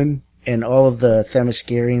 Wonder Woman and all of the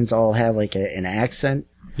Themyscirians all have an accent.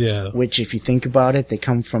 Yeah. which, if you think about it, they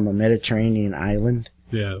come from a Mediterranean island.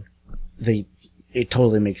 Yeah. It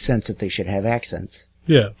totally makes sense that they should have accents.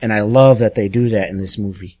 Yeah. And I love that they do that in this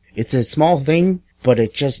movie. It's a small thing, but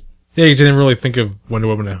it just... Yeah, you didn't really think of Wonder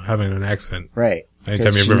Woman having an accent. Right.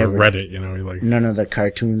 Anytime you've ever read it, you're like... None of the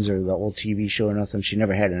cartoons or the old TV show or nothing, she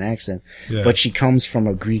never had an accent. Yeah. But she comes from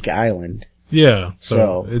a Greek island. Yeah.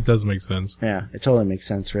 So it does make sense. Yeah, it totally makes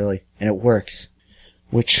sense, really. And it works.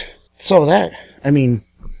 I mean,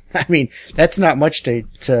 that's not much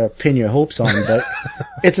to pin your hopes on, but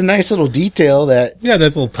it's a nice little detail that... Yeah,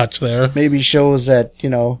 there's a little touch there. Maybe shows that,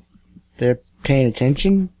 they're paying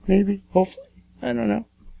attention, maybe, hopefully. I don't know.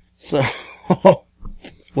 So,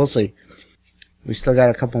 we'll see. We still got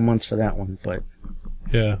a couple months for that one, but...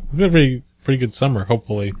 Yeah, it's been a pretty good summer,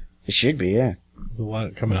 hopefully. It should be, yeah. There's a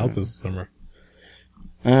lot coming out this summer.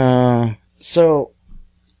 So,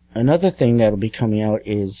 another thing that'll be coming out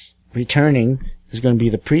is returning is going to be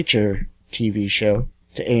the Preacher TV show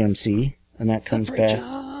to AMC, and that comes back.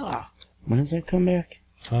 When does that come back?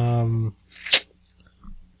 If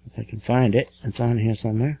I can find it. It's on here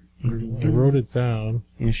somewhere. I wrote it down.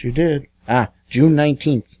 Yes, you did. June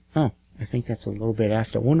 19th. Oh, I think that's a little bit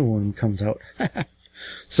after Wonder Woman comes out.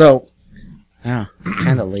 So, it's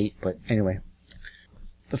kind of late, but anyway.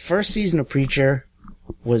 The first season of Preacher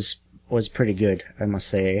was pretty good, I must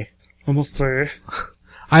say.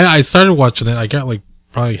 I started watching it. I got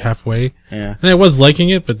probably halfway. Yeah. And I was liking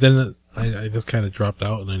it, but then I just kind of dropped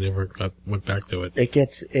out and I never went back to it. It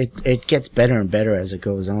gets better and better as it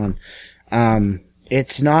goes on.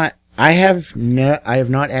 It's not, I have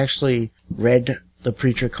not actually read the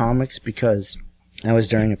Preacher comics because that was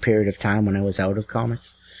during a period of time when I was out of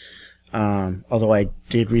comics. Although I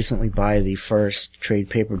did recently buy the first trade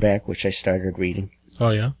paperback, which I started reading.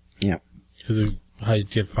 Oh, yeah? Yeah. How you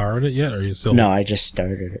get far in it yet, or are you still? No, I just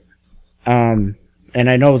started it. And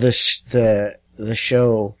I know the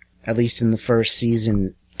show, at least in the first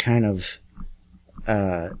season, kind of,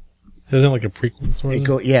 isn't it like a prequel sort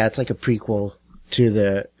of? Yeah, it's like a prequel to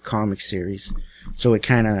the comic series. So it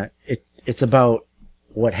kind of, it's about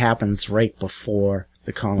what happens right before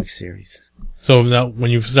the comic series. So now,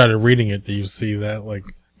 when you started reading it, do you see that,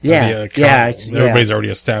 everybody's already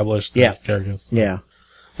established? Yeah. Characters? Yeah.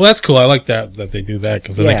 Well, that's cool. I like that they do that,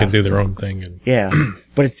 because then they can do their own thing. And yeah.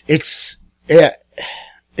 But it's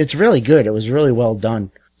really good. It was really well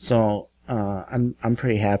done. So, I'm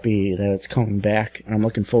pretty happy that it's coming back, and I'm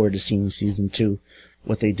looking forward to seeing season 2,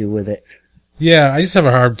 what they do with it. Yeah, I just have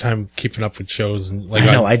a hard time keeping up with shows, and I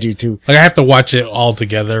know, I do too. I have to watch it all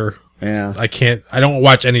together. Yeah. I don't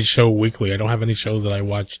watch any show weekly. I don't have any shows that I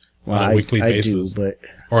watch on a weekly basis. I do, but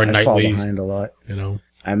or I nightly. fall behind a lot.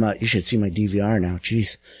 You should see my DVR now.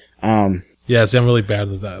 Jeez. Yeah, see, I'm really bad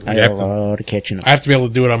at that. I have a lot of catching up. I have to be able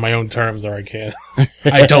to do it on my own terms, or I can't.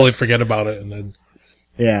 I totally forget about it, and then.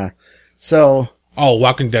 Yeah. So. Oh,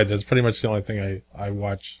 Walking Dead. That's pretty much the only thing I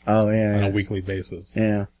watch. Oh, yeah. On a weekly basis.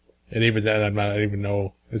 Yeah. And even then, I don't even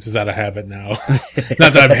know. This is out of habit now.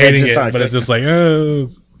 Not that I'm hating it, but it's just like,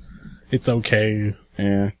 it's okay.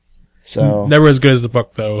 Yeah. So. Never as good as the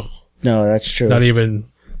book, though. No, that's true. Not even.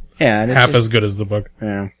 Yeah. Half as good as the book.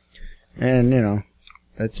 Yeah. And,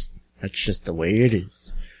 that's just the way it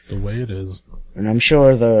is. The way it is. And I'm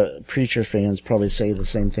sure the Preacher fans probably say the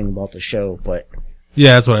same thing about the show, but.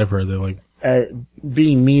 Yeah, that's what I've heard. They're like.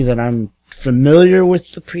 Being me, that I'm familiar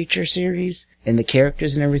with the Preacher series and the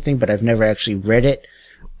characters and everything, but I've never actually read it.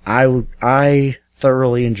 I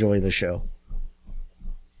thoroughly enjoy the show.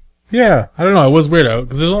 Yeah, I don't know. It was weird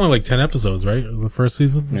because there's only 10 episodes, right? The first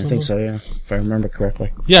season? I think so, yeah. If I remember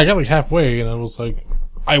correctly. Yeah, I got halfway and I was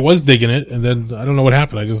I was digging it, and then I don't know what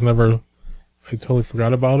happened. I totally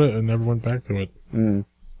forgot about it and never went back to it.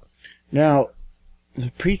 Now,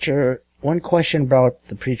 the Preacher, one question about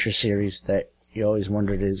the Preacher series that you always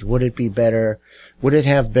wondered is, would it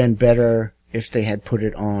have been better if they had put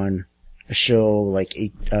it on a show like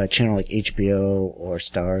a channel like HBO or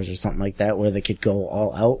Stars or something like that, where they could go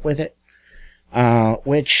all out with it?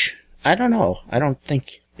 Which, I don't know. I don't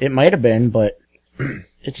think it might have been, but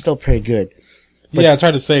it's still pretty good. But yeah, it's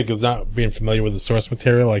hard to say because not being familiar with the source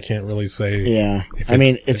material, I can't really say. Yeah.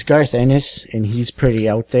 It's Garth Ennis, and he's pretty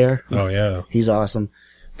out there. Oh, yeah. He's awesome.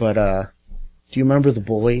 But, do you remember The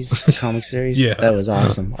Boys, the comic series? Yeah. That was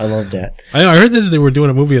awesome. I loved that. I heard that they were doing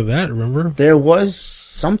a movie of that, remember? There was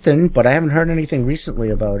something, but I haven't heard anything recently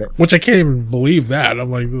about it. Which I can't even believe that.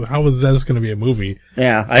 I'm like, how is that going to be a movie?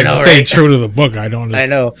 Yeah, I know, stay true to the book. I don't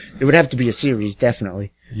understand. I know. It would have to be a series,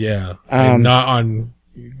 definitely. Yeah. And not on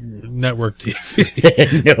network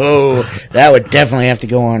TV. No, that would definitely have to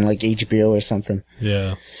go on HBO or something.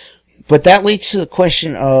 Yeah. But that leads to the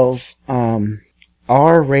question of,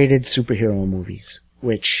 R-rated superhero movies,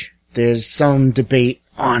 which there's some debate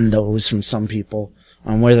on those from some people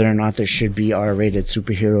on whether or not there should be R-rated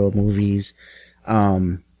superhero movies.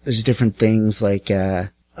 There's different things like,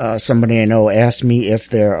 somebody I know asked me if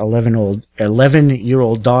their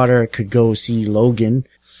 11-year-old daughter could go see Logan.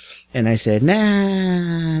 And I said,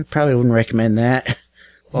 nah, probably wouldn't recommend that.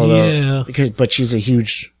 Although, but she's a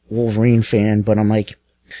huge Wolverine fan, but I'm like,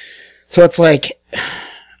 so it's like,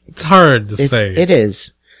 it's hard to say. It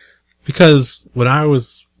is. Because when I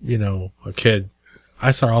was, a kid,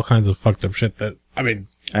 I saw all kinds of fucked up shit that, I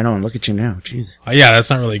know, and look at you now. Jesus. Yeah, that's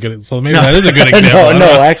not really good. So maybe that is a good example.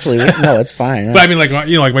 Actually, no, it's fine. But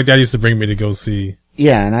like my dad used to bring me to go see.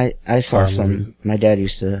 Yeah, and I saw some. Movies. My dad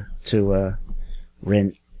used to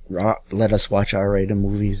let us watch R-rated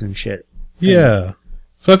movies and shit. Yeah.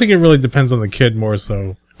 So I think it really depends on the kid more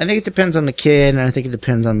so. I think it depends on the kid, and I think it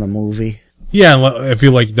depends on the movie. Yeah, if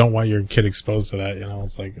you don't want your kid exposed to that,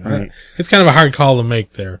 it's like, right. It's kind of a hard call to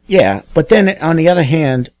make there. Yeah, but then on the other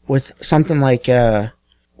hand, with something like,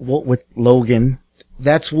 with Logan,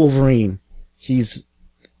 that's Wolverine. He's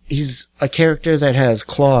a character that has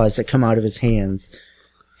claws that come out of his hands.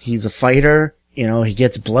 He's a fighter, he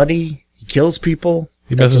gets bloody, he kills people.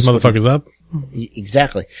 He messes motherfuckers up.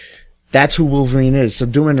 Exactly. That's who Wolverine is. So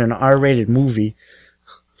doing an R-rated movie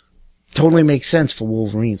totally makes sense for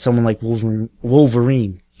Wolverine. Someone like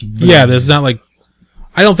Wolverine. Yeah, there's not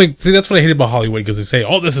I don't think, that's what I hate about Hollywood, because they say,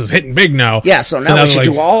 oh, this is hitting big now. Yeah, so now we should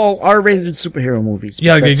do all R-rated superhero movies.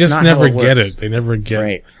 Yeah, they just never get it. They never get it.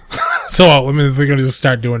 Right. So, if we're going to just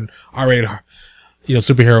start doing R-rated,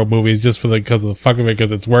 superhero movies just because of the fuck of it,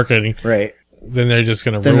 because it's working. Right. Then they're just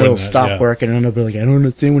going to ruin it. Then it'll stop working, and they'll be like, I don't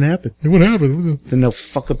understand what happened. What happened? Then they'll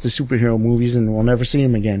fuck up the superhero movies, and we'll never see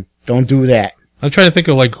them again. Don't do that. I'm trying to think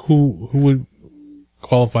of who would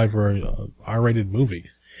qualify for a R-rated movie.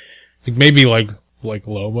 Maybe like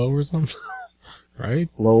Lobo or something, right?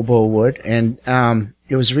 Lobo would, and I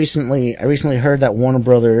recently heard that Warner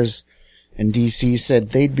Brothers and DC said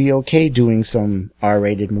they'd be okay doing some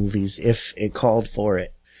R-rated movies if it called for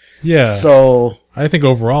it. Yeah. So I think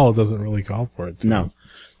overall it doesn't really call for it. No,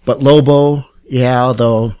 but Lobo. Yeah,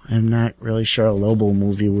 although I'm not really sure a Lobo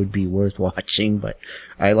movie would be worth watching, but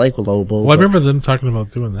I like Lobo. Well, I remember them talking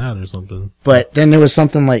about doing that or something. But then there was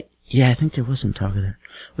something I think there was some talk of that.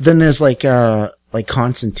 But then there's like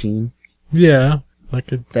Constantine. Yeah,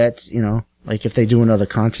 that's, if they do another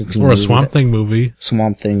Constantine or a movie,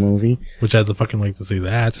 Swamp Thing movie. Which I'd fucking like to see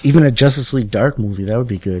that. Even a Justice League Dark movie, that would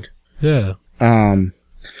be good. Yeah.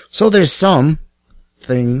 So there's some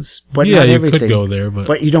things, but not everything. Yeah, you could go there,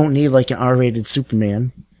 but you don't need an R-rated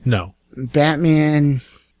Superman. No. Batman.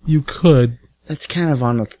 You could. That's kind of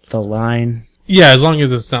on the line. Yeah, as long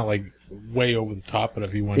as it's not way over the top, but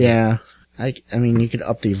if you want. Yeah. You could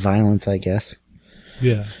up the violence, I guess.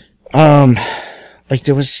 Yeah.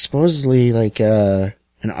 There was supposedly an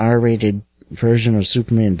R-rated version of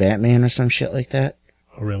Superman Batman or some shit like that.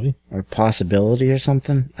 Oh, really? Or possibility or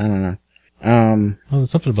something. I don't know. There's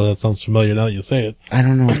something about that sounds familiar now that you say it. I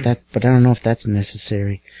don't know if that's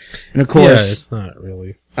necessary. And of course, yeah, it's not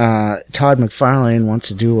really. Todd McFarlane wants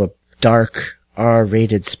to do a dark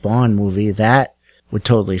R-rated Spawn movie. That would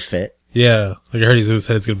totally fit. Yeah, I heard he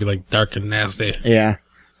said it's gonna be dark and nasty. Yeah,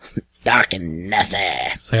 dark and nasty.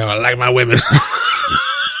 Say, I like my women.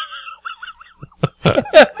 But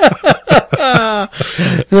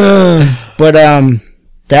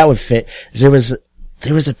that would fit. There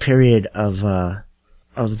was a period of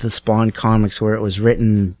the Spawn comics where it was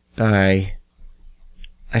written by,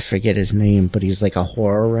 I forget his name, but he's a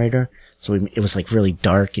horror writer. So it was really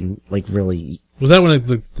dark and really. Was that when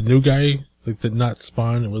the new guy did not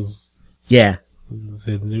Spawn? It was. Yeah.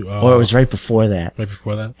 The new. Or it was right before that. Right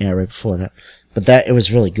before that. Yeah, right before that. But it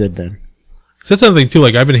was really good then. So that's something too.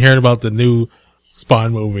 I've been hearing about the new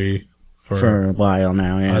Spawn movie for a while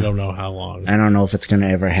now. Yeah. I don't know how long. I don't know if it's gonna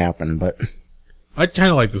ever happen, but. I'd kind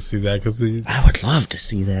of like to see that because I would love to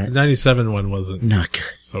see that. The 97 one wasn't not good.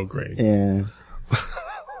 So great. Yeah.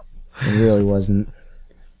 It really wasn't.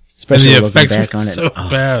 Especially and the looking effects back were on it. So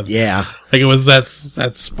bad. Yeah. It was that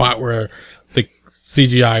spot where the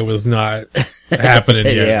CGI was not happening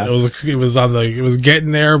yet. Yeah. It was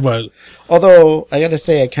getting there, but. Although, I gotta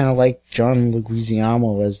say, I kind of like John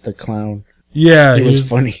Leguizamo as the clown. Yeah. He was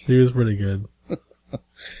funny. He was pretty good.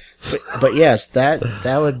 but yes, that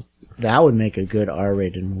would make a good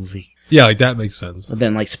R-rated movie. Yeah, that makes sense. But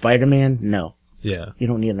then Spider-Man, no. Yeah. You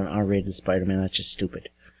don't need an R-rated Spider-Man, that's just stupid.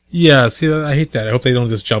 Yeah, see, I hate that. I hope they don't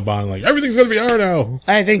just jump on everything's gonna be R now.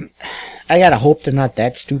 I gotta hope they're not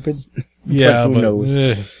that stupid. Yeah, but who knows?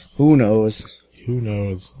 Who knows? Who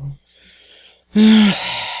knows?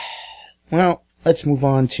 Well, let's move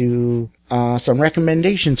on to some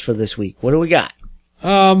recommendations for this week. What do we got?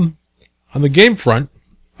 On the game front,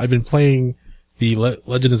 I've been playing the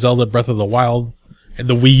Legend of Zelda Breath of the Wild and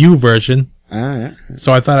the Wii U version. All right.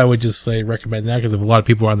 So I thought I would just recommend that because if a lot of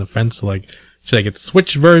people are on the fence, like, should I get the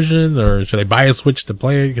Switch version or should I buy a Switch to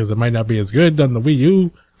play it because it might not be as good on the Wii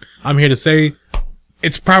U? I'm here to say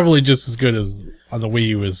it's probably just as good as on the Wii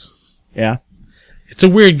U is. Yeah. It's a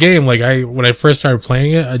weird game. Like when I first started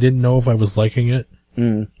playing it, I didn't know if I was liking it.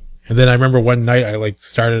 Mm. And then I remember one night I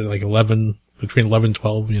started at 11, between 11 and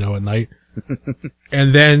 12, at night.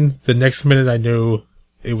 And then the next minute I knew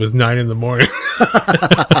it was 9 a.m.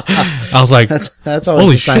 I was like, that's always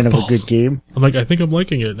holy a sign of a shitballs. good game. I'm like, I think I'm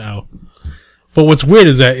liking it now. But what's weird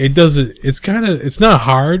is that it's not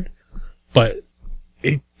hard, but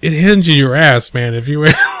it hinges your ass, man. If you were,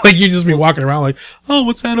 you just be walking around like, oh,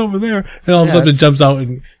 what's that over there? And all of a sudden it jumps out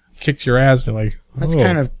and kicks your ass. And you're like, oh. That's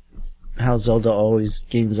kind of how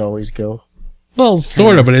games always go. Well,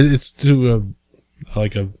 sort of, but it's to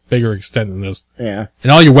a bigger extent than this. Yeah.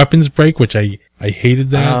 And all your weapons break, which I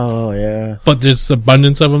hated that. Oh, yeah. But there's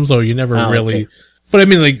abundance of them, so you never really. Okay. But I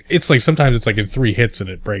mean, sometimes it's in 3 hits and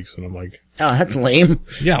it breaks, and I'm like, oh, that's lame.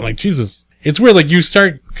 yeah, I'm like, Jesus. It's weird, you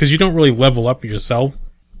start, cause you don't really level up yourself,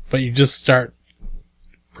 but you just start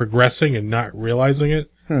progressing and not realizing it.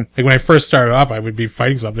 Like when I first started off, I would be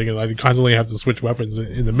fighting something and I'd constantly have to switch weapons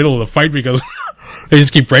in the middle of the fight because they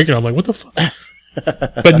just keep breaking. I'm like, what the fuck?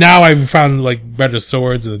 But now I've found better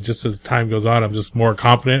swords, and just as time goes on, I'm just more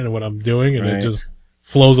confident in what I'm doing, and it just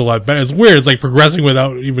flows a lot better. It's weird. It's progressing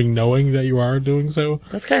without even knowing that you are doing so.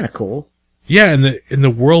 That's kind of cool. Yeah, and the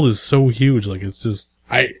world is so huge. It's just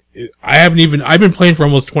I've been playing for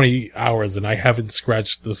almost 20 hours, and I haven't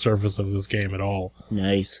scratched the surface of this game at all.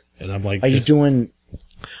 Nice. And I'm like,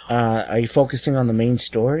 are you focusing on the main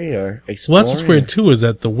story or exploring? Well, that's what's weird too, is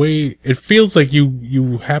that the way it feels like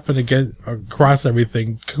you happen to get across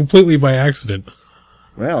everything completely by accident.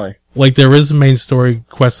 Really? There is a main story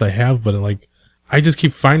quest I have, but I just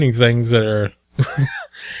keep finding things that are,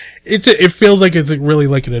 it feels like it's really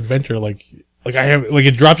like an adventure.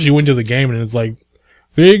 It drops you into the game and it's like,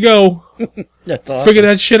 there you go. That's awesome. Figure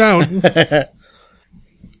that shit out.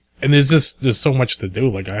 And there's so much to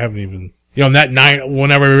do. I haven't even, that night,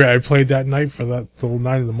 whenever I played that night for that till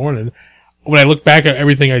 9 a.m, when I look back at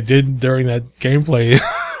everything I did during that gameplay,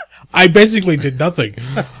 I basically did nothing.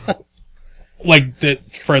 That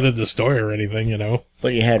furthered the story or anything,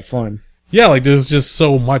 But you had fun. Yeah, there's just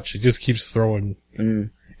so much. It just keeps throwing. Mm.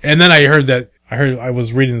 And then I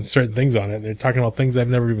was reading certain things on it. They're talking about things I've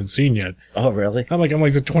never even seen yet. Oh, really? I'm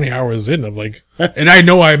the 20 hours in. I'm and I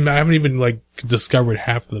know I haven't even discovered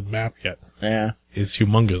half the map yet. Yeah. It's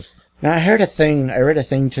humongous. Now, I read a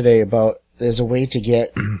thing today about there's a way to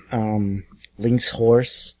get, Link's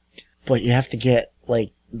horse, but you have to get,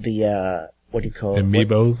 the, what do you call it?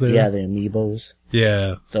 Amiibos there? Yeah, the amiibos.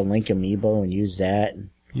 Yeah. The Link amiibo and use that.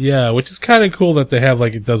 Yeah, which is kind of cool that they have,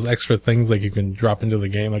 it does extra things, you can drop into the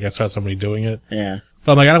game. I saw somebody doing it. Yeah.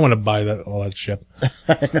 But I'm I don't want to buy all that shit.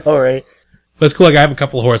 I know, right? But it's cool, I have a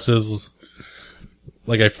couple horses.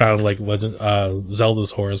 I found, Legend,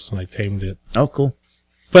 Zelda's horse, and I tamed it. Oh, cool.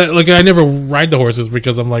 But, I never ride the horses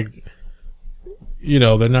because I'm they're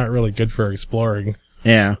not really good for exploring.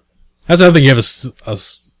 Yeah. That's another thing. You have a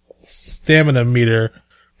stamina meter,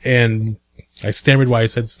 and I stammered why I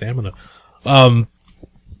said stamina.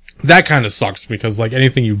 That kind of sucks because,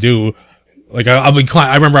 anything you do,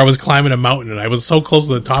 I remember I was climbing a mountain and I was so close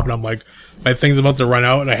to the top and I'm my thing's about to run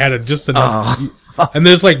out and I had just enough. And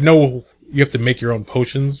there's you have to make your own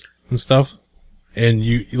potions and stuff. And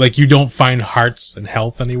you don't find hearts and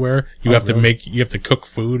health anywhere. You have to cook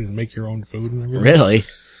food and make your own food and everything. Really?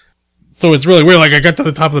 So it's really weird. I got to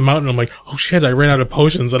the top of the mountain and I'm oh shit, I ran out of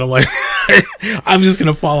potions and I'm I'm just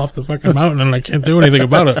gonna fall off the fucking mountain and I can't do anything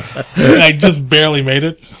about it. And I just barely made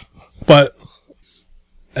it. But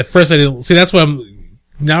at first I didn't see, that's what I'm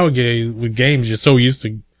nowadays with games, you're so used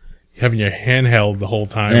to having your handheld the whole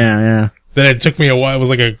time. Yeah. That it took me a while. It was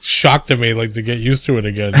a shock to me, to get used to it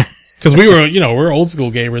again. Cause we were, we're old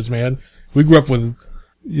school gamers, man. We grew up with,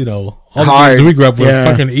 all the games we grew up with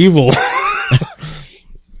fucking evil.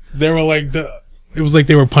 They were it was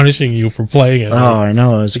they were punishing you for playing it. Oh, I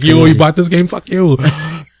know. It was you bought this game? Fuck you.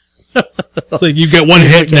 It's you get one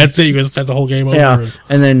hit and that's it. You can start the whole game over. Yeah.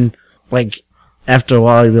 And then, after a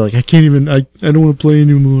while, you'd be I can't even, I don't want to play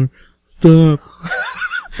anymore. Stop.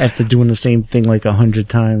 After doing the same thing 100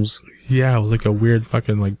 times. Yeah, it was a weird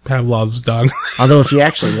fucking Pavlov's dog. Although if you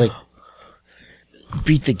actually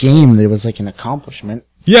beat the game, there was an accomplishment.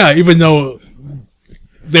 Yeah, even though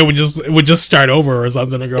it would just start over or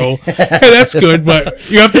something and go, hey, that's good, but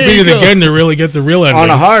you have to beat it again to really get the real ending. On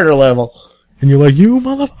a harder level. And you're like, you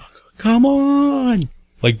motherfucker, come on.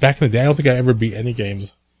 Like back in the day, I don't think I ever beat any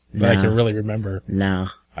games that I can really remember. No.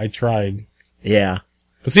 I tried. Yeah.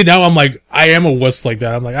 But see, now I'm like, I am a wuss like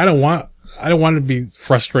that. I'm like, I don't want to be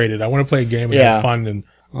frustrated. I want to play a game and have fun. And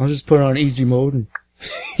I'll just put it on easy mode. And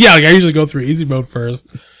yeah, like I usually go through easy mode first.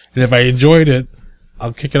 And if I enjoyed it,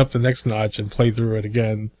 I'll kick it up the next notch and play through it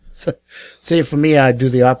again. So, see, for me, I do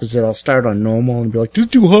the opposite. I'll start on normal and be like, this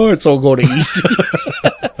is too hard, so I'll go to easy.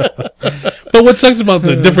 But what sucks about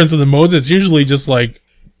the difference in the modes, it's usually just like,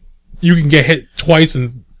 you can get hit twice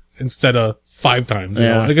instead of 5 times. You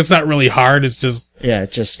know? Like it's not really hard, it's just... Yeah,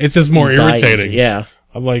 it's just more irritating. Yeah.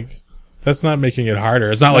 I'm like, that's not making it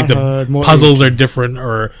harder. It's not like the more puzzles are different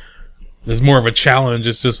or there's more of a challenge.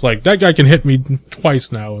 It's just like, that guy can hit me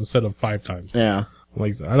twice now instead of 5 times. Yeah. I'm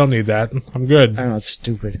like, I don't need that. I'm good. I know, it's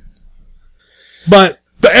stupid. But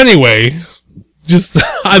anyway, just,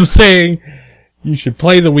 I'm saying you should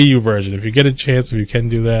play the Wii U version. If you get a chance, if you can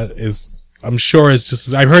do that, I'm sure it's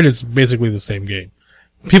just, I've heard it's basically the same game.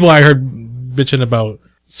 People I heard bitching about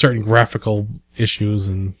certain graphical issues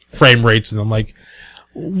and frame rates, and I'm like,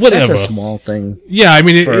 whatever. That's a small thing. Yeah, I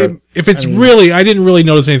mean, if it's really, I didn't really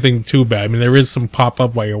notice anything too bad. I mean, there is some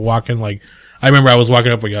pop-up while you're walking, like, I remember I was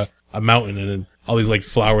walking up like a mountain and then all these like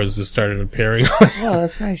flowers just started appearing. Oh,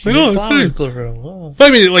 that's nice. Like, oh, flowers nice. oh. But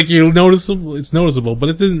I mean, like, it's noticeable, but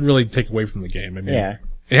it didn't really take away from the game. I mean, it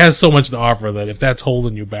has so much to offer that if that's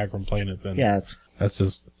holding you back from playing it, then that's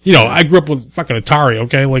just, I grew up with fucking Atari,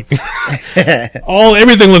 okay? Like,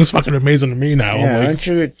 everything looks fucking amazing to me now. Yeah, like, why don't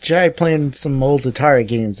you try playing some old Atari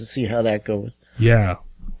games to see how that goes? Yeah,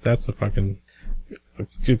 that's a fucking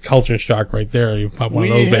good culture shock right there. You pop one of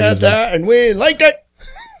those babies. We had that and we liked it.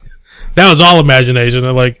 That was all imagination.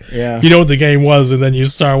 And like, you know what the game was, and then you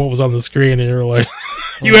saw what was on the screen, and you're like,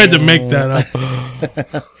 you had to make that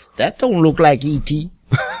up. That don't look like E.T.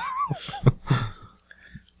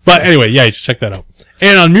 But anyway, yeah, you should check that out.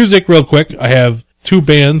 And on music, real quick, I have 2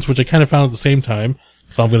 bands, which I kind of found at the same time,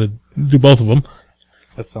 so I'm going to do both of them.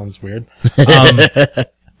 That sounds weird.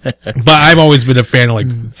 But I've always been a fan of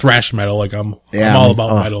like thrash metal. Like I'm all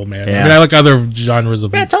about metal, man. Yeah. I mean, I like other genres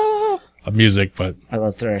of Metal! Of music, but I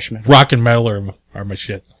love thrash metal. Rock and metal are my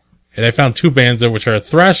shit. And I found 2 bands there, which are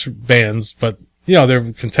thrash bands, but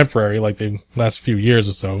they're contemporary, like the last few years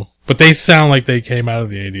or so. But they sound like they came out of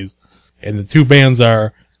the 80s. And the 2 bands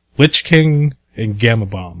are Lich King and Gamma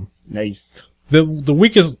Bomb. Nice. The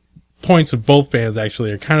weakest points of both bands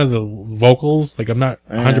actually are kind of the vocals. Like I'm not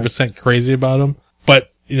 100% crazy about them,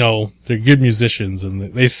 but they're good musicians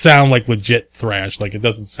and they sound like legit thrash. Like it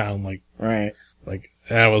doesn't sound like right. Like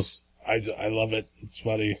I love it. It's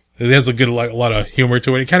funny. It has a lot of humor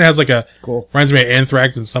to it. It kind of has like reminds me of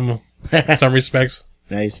Anthrax in some respects.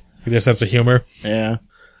 Nice. Their sense of humor. Yeah.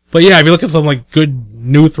 But yeah, if you look at some like good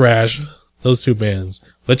new thrash, those 2 bands,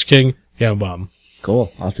 Lich King, Gamma Bomb.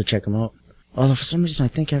 Cool. I'll have to check them out. Although for some reason I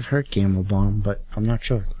think I've heard Gamma Bomb, but I'm not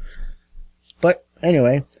sure. But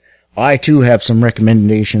anyway, I too have some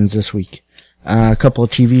recommendations this week. A couple of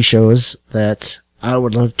TV shows that I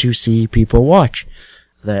would love to see people watch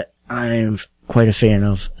that I'm quite a fan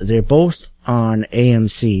of. They're both on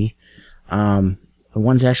AMC.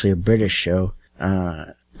 One's actually a British show,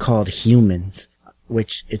 called Humans,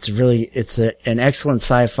 which it's an excellent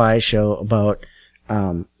sci-fi show about,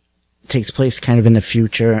 takes place kind of in the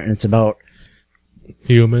future, and it's about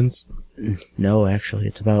humans. No, actually,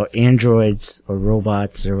 it's about androids or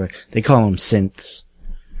robots or they call them synths.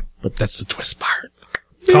 But that's the twist part.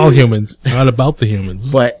 It's called Humans, not about the humans.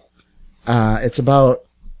 But it's about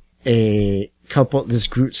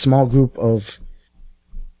small group of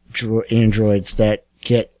androids that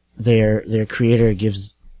get their creator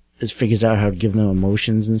figures out how to give them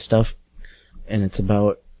emotions and stuff, and it's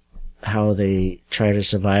about how they try to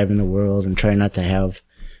survive in the world and try not to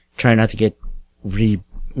get rebooted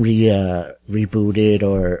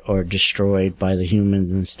or destroyed by the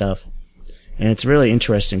humans and stuff. And it's a really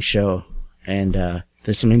interesting show. And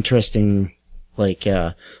there's some interesting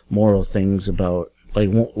moral things about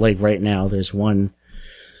like right now there's one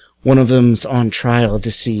of them's on trial to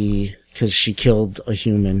see because she killed a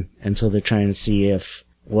human, and so they're trying to see if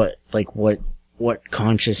what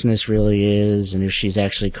consciousness really is, and if she's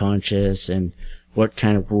actually conscious, and what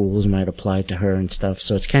kind of rules might apply to her and stuff.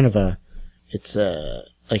 So it's kind of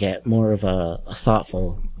more of a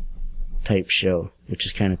thoughtful type show, which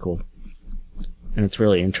is kind of cool. And it's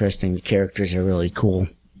really interesting. The characters are really cool.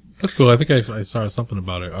 That's cool. I think I saw something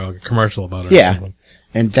about it, a commercial about it. Yeah.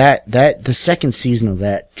 And the second season of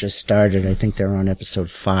that just started. I think they're on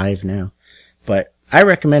episode 5 now. But I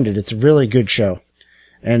recommend it. It's a really good show.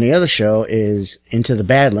 And the other show is Into the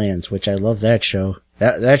Badlands, which I love that show.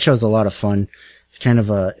 That show's a lot of fun. It's kind of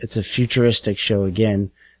it's a futuristic show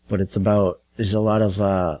again, but there's a lot of,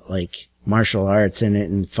 like martial arts in it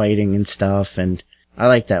and fighting and stuff. And I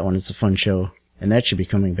like that one. It's a fun show. And that should be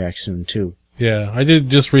coming back soon too. Yeah, I did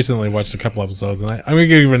just recently watch a couple episodes, and I'm going to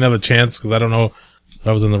give it another chance because I don't know if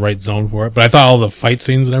I was in the right zone for it. But I thought all the fight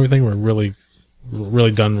scenes and everything were really,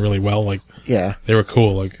 really done really well. Like, yeah, they were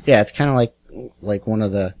cool. Like, yeah, it's kind of like one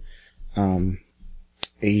of the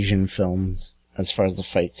Asian films as far as the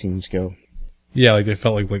fight scenes go. Yeah, like they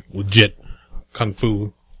felt like legit kung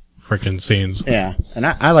fu freaking scenes. Yeah, and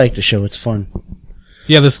I like the show. It's fun.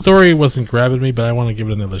 Yeah, the story wasn't grabbing me, but I want to give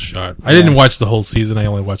it another shot. I didn't watch the whole season. I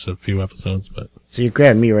only watched a few episodes, but. So you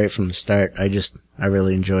grabbed me right from the start. I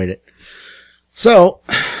really enjoyed it. So,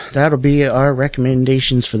 that'll be our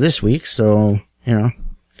recommendations for this week. So, if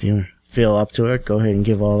you feel up to it, go ahead and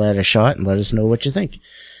give all that a shot and let us know what you think.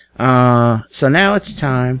 So now it's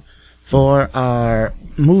time for our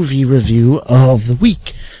movie review of the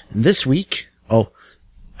week. And this week,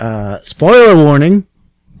 spoiler warning,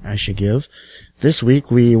 I should give. This week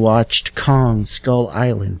we watched Kong Skull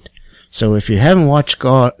Island. So if you haven't watched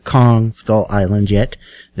Kong Skull Island yet,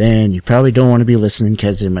 then you probably don't want to be listening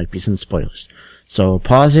because there might be some spoilers. So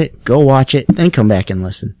pause it, go watch it, then come back and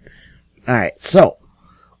listen. Alright, so.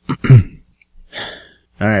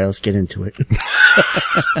 Alright, let's get into it.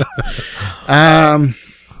 I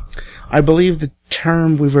believe the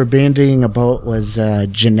term we were bandying about was,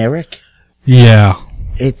 generic. Yeah.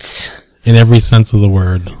 It's... in every sense of the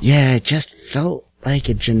word. Yeah, it just felt like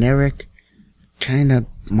a generic kind of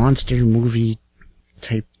monster movie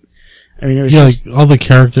type. I mean, it was just... like all the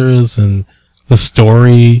characters and the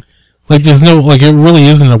story. Like there's no, like it really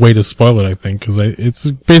isn't a way to spoil it, I think, because it's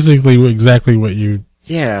basically exactly what you...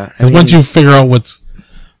 Yeah. Once you figure out what's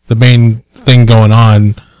the main thing going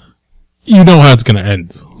on, you know how it's going to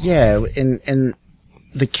end. Yeah, and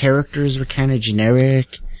the characters were kind of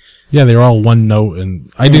generic. Yeah, they were all one note,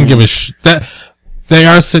 and I didn't give a that they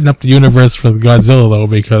are setting up the universe for Godzilla though,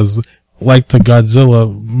 because like the Godzilla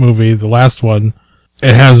movie, the last one,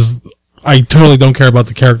 it has. I totally don't care about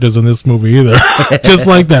the characters in this movie either, just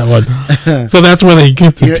like that one. So that's where they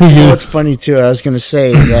get the two. You know what's funny too? I was going to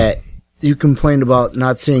say that you complained about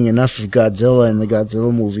not seeing enough of Godzilla in the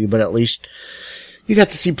Godzilla movie, but at least you got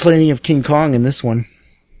to see plenty of King Kong in this one.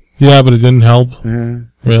 Yeah, but it didn't help. Really.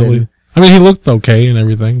 Didn't. I mean, he looked okay and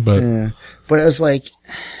everything, but... yeah. But it was like...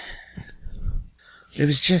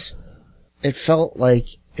 it felt like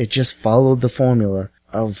it just followed the formula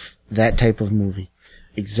of that type of movie.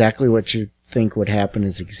 Exactly what you think would happen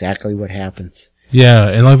is exactly what happens. Yeah,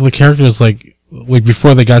 and like the characters, like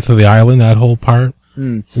before they got to the island, that whole part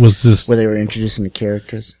was just... where they were introducing the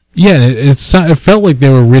characters. Yeah, it felt like they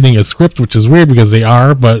were reading a script, which is weird because they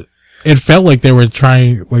are, but... it felt like they were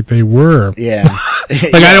trying, like they were. Yeah.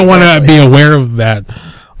 Like I don't want to be aware of that.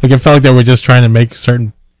 Like it felt like they were just trying to make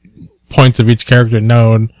certain points of each character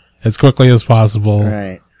known as quickly as possible.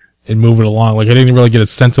 Right. And move it along. Like I didn't really get a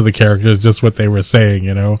sense of the characters, just what they were saying,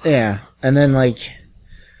 Yeah. And then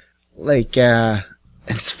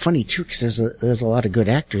it's funny too, cause there's a lot of good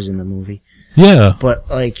actors in the movie. Yeah. But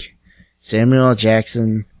like, Samuel L.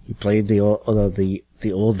 Jackson, he played the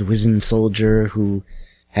old wizened soldier who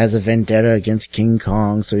has a vendetta against King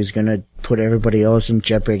Kong, so he's gonna put everybody else in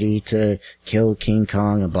jeopardy to kill King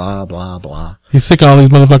Kong and blah, blah, blah. He's sick of all these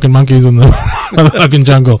motherfucking monkeys in the motherfucking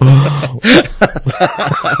jungle.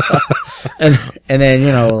 and then,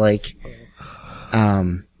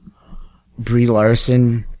 Brie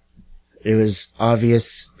Larson, it was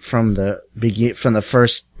obvious from her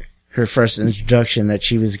first introduction that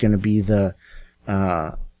she was gonna be the,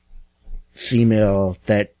 female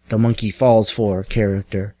that the monkey falls for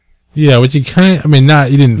character. Yeah, which you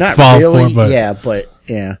didn't not fall really, for, but. Yeah, but,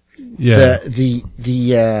 yeah. Yeah.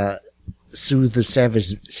 The Soothe the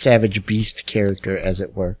Savage Beast character, as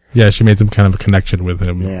it were. Yeah, she made some kind of a connection with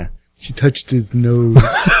him. Yeah. She touched his nose.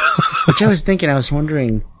 Which I was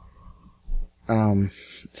wondering,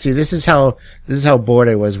 see, this is how bored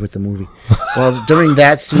I was with the movie. Well, during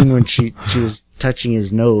that scene when she was touching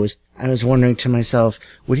his nose, I was wondering to myself,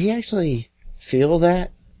 would he actually feel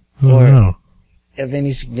that? Or of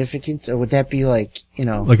any significance? Or would that be like,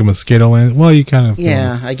 like a mosquito land? Well, you kind of...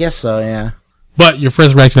 Yeah, I guess so, yeah. But your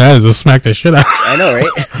first reaction to that is to smack the shit out. I know, right?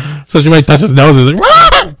 So she might touch his nose and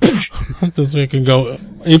like, just so you can go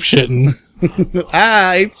ape shit and...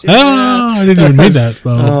 ape shit. Oh, I didn't even need that,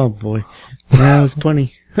 though. Oh, boy. Yeah, it was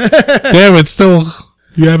funny. Damn, it's still...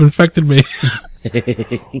 You have infected me.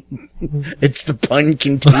 It's the pun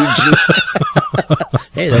contagion.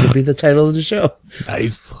 Hey, that'd be the title of the show.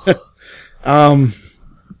 Nice.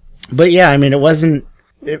 But yeah, I mean, it wasn't.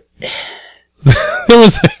 There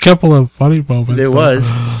was a couple of funny moments. There was.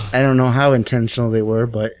 I don't know how intentional they were,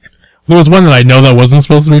 but there was one that I know that wasn't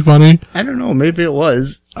supposed to be funny. I don't know. Maybe it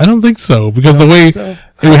was. I don't think so, because the way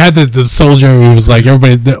we had the soldier who was like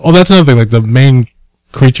everybody. Oh, that's another thing. Like the main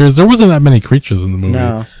creatures, there wasn't that many creatures in the movie.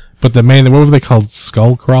 No. But the main, what were they called?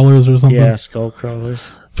 Skull crawlers or something? Yeah, skull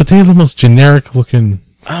crawlers. But they had the most generic looking.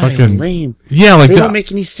 Oh, they were lame. Yeah, like they don't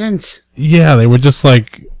make any sense. Yeah, they were just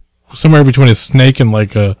like somewhere between a snake and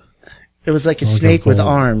like a. It was like a snake with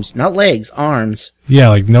arms, not legs, arms. Yeah,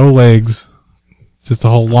 like no legs, just a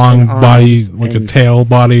whole long body, like a tail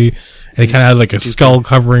body, and it kind of had like a skull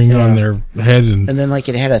covering on their head, and then like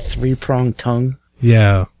it had a 3-pronged tongue.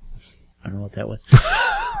 Yeah, I don't know what that was.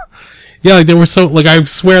 Yeah, like they were so like I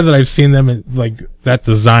swear that I've seen them in, like that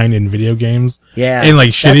design in video games. Yeah, and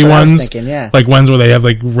like shitty ones, I was thinking, yeah, like ones where they have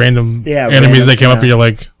like random enemies that came up, and you're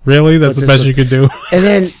like, really? That's the best you could do? And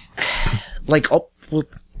then, like,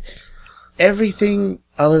 everything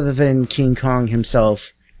other than King Kong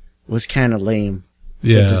himself was kind of lame.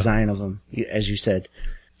 Yeah, the design of him, as you said,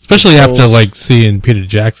 especially after like seeing Peter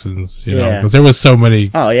Jackson's, you know, because there was so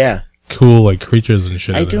many. Oh yeah, cool like creatures and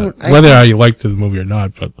shit. Whether you liked the movie or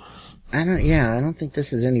not, but. I don't think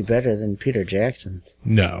this is any better than Peter Jackson's.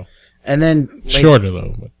 No. And then like, shorter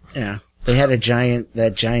though. But. Yeah. They had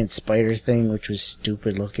that giant spider thing, which was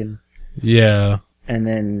stupid looking. Yeah. And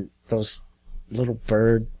then those little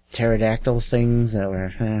bird pterodactyl things that were,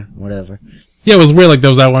 whatever. Yeah, it was weird. Like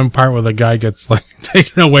there was that one part where the guy gets like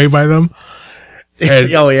taken away by them.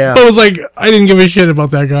 And, oh yeah. But it was like, I didn't give a shit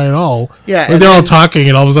about that guy at all. Yeah. Like, they're all talking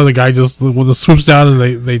and all of a sudden the guy just swoops down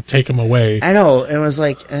and they take him away. I know. It was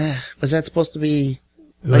like, was that supposed to be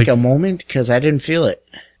like a moment? Cause I didn't feel it.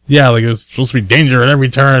 Yeah, like it was supposed to be danger at every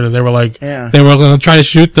turn, and they were like, they were going to try to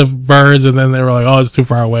shoot the birds, and then they were like, oh, it's too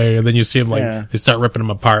far away, and then you see them like, they start ripping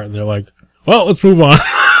them apart, and they're like, well, let's move on.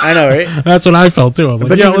 I know, right? That's what I felt too. I was like,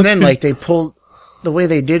 but even then, like they pulled, the way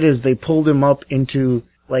they did is they pulled him up into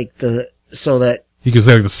like so that you could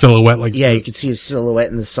see like the silhouette, like you could see his silhouette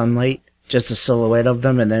in the sunlight, just a silhouette of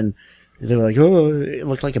them, and then they were like, oh, it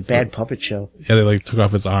looked like a bad puppet show. Yeah, they like took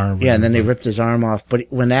off his arm. Yeah, and then they ripped his arm off. But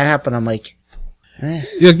when that happened, I'm like,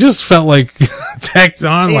 it just felt like tacked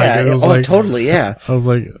on. Yeah, like it was totally. Yeah, I was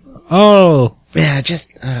like, oh, yeah,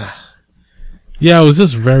 just. Yeah, it was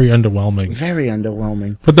just very underwhelming. Very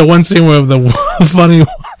underwhelming. But the one scene where the funny,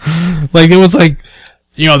 like it was like,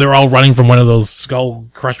 you know, they're all running from one of those skull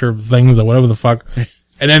crusher things or whatever the fuck.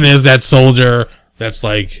 And then there's that soldier that's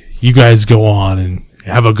like, you guys go on and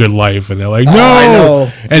have a good life. And they're like, no! I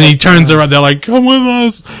know. And he turns around, they're like, come with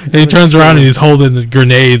us. And he turns around and he's holding the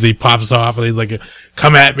grenades. He pops off and he's like,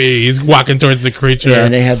 come at me. He's walking towards the creature. Yeah,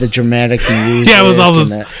 and they had the dramatic music. Yeah, it was all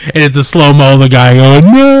this, and it's the slow-mo, the guy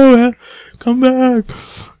going, no, come back.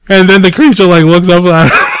 And then the creature like looks up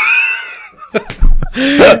at him.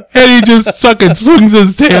 And he just fucking swings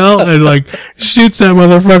his tail and like shoots that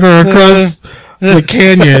motherfucker across the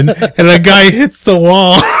canyon, and the guy hits the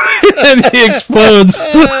wall and he explodes.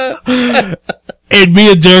 And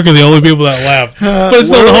me and Derek are the only people that laughed. But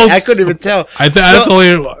so the whole, I couldn't even tell. That's only,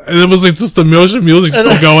 it was like just the motion music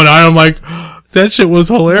still going on. I'm like, that shit was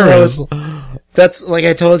hilarious. That's like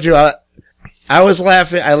I told you, I was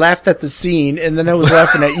laughing. I laughed at the scene, and then I was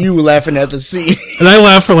laughing at you laughing at the scene. And I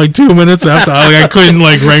laughed for like 2 minutes after. I couldn't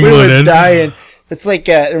like wrangle it in. Dying. It's like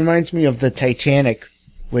it reminds me of the Titanic,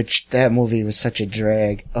 which that movie was such a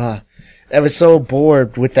drag. I was so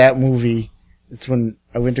bored with that movie. It's when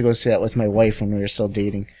I went to go see that with my wife when we were still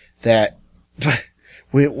dating. That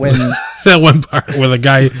when that one part where the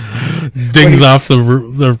guy dings off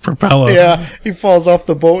the propeller. Yeah, he falls off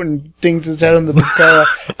the boat and dings his head on the propeller.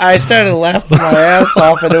 I started laughing my ass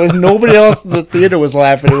off, and there was nobody else in the theater was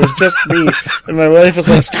laughing. It was just me. And my wife was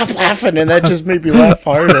like, stop laughing, and that just made me laugh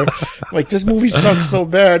harder. Like, this movie sucks so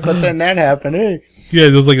bad, but then that happened, hey. Yeah,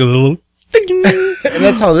 just like a little ding. And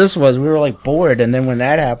that's how this was. We were like bored, and then when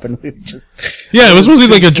that happened, we just... Yeah, it was supposed to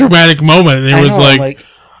be like a dramatic moment, and it was like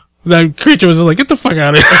that creature was just like, get the fuck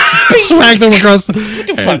out of here. Smacked him across What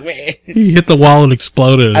the fuck, man? He hit the wall and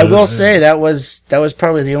exploded. I will say that was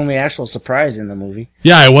probably the only actual surprise in the movie.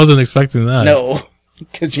 Yeah, I wasn't expecting that. No.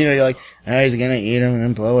 Because, you know, you're like, he's gonna eat him and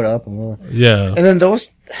then blow it up. And yeah. And then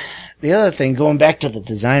the other thing, going back to the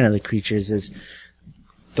design of the creatures, is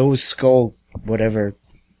those skullwalkers,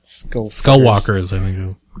 I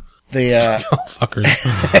think. Skullfuckers.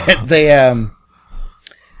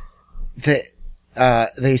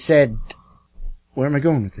 They said, where am I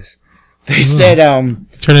going with this? They said,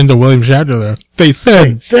 Turn into William Shatner there. They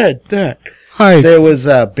said that. Hi. There was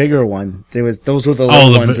a bigger one. Those were the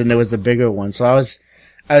little ones, and there was a bigger one. So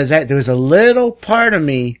there was a little part of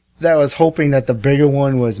me that was hoping that the bigger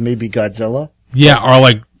one was maybe Godzilla. Yeah, or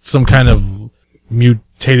like some kind of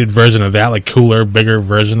mutated version of that, like cooler, bigger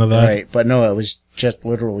version of that. Right, but no, it was just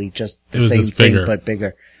literally just the It was same just thing, bigger. but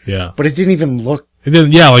bigger. Yeah. But it didn't even look. It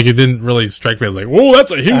didn't, yeah, like it didn't really strike me as like, whoa,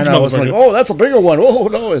 that's a huge I know, it was like, motherfucker. oh, that's a bigger one. Oh,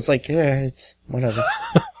 no, it's like, yeah, it's whatever.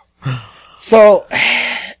 So,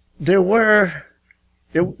 there was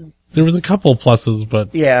a couple pluses,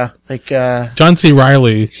 but yeah, like, John C.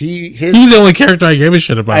 Reilly, he's the only character I gave a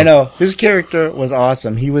shit about. I know, his character was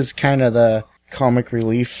awesome. He was kind of the comic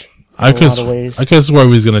relief in a lot of ways. I could have swore he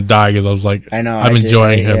was gonna die because I was like, I know, I'm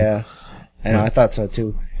enjoying him. Yeah, I know, I thought so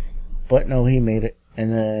too. But no, he made it.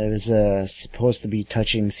 And it was supposed to be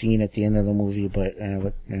touching scene at the end of the movie, but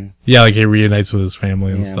Yeah, like he reunites with his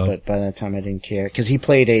family and stuff. But by that time I didn't care because he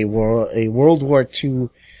played a World War II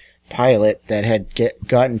pilot that had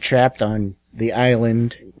gotten trapped on the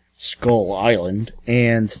island, Skull Island,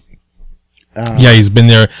 and yeah, he's been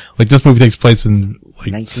there. Like this movie takes place in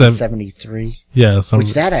like 1973. Yeah,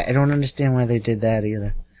 which I don't understand why they did that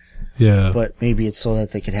either. Yeah, but maybe it's so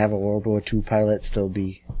that they could have a World War II pilot still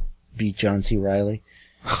be John C. Reilly.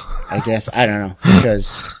 I guess I don't know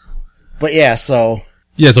but yeah, so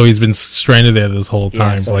he's been stranded there this whole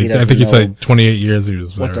time. So like I think he said 28 years he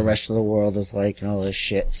was there. What the rest of the world is like and all this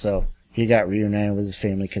shit. So he got reunited with his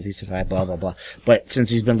family because he survived. Blah blah blah. But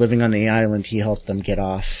since he's been living on the island, he helped them get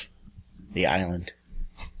off the island.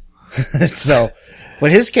 So,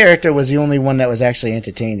 but his character was the only one that was actually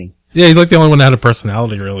entertaining. Yeah, he's like the only one that had a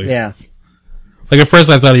personality, really. Yeah. Like at first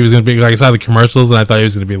I thought he was going to be, like I saw the commercials and I thought he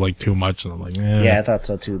was going to be like too much and I'm like, eh. Yeah, I thought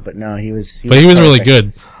so too, but no, he was really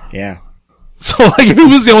good. Yeah. So like if he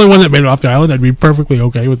was the only one that made it off the island, I'd be perfectly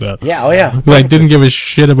okay with that. Yeah, oh yeah. But I didn't give a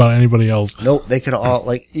shit about anybody else. Nope, they could all,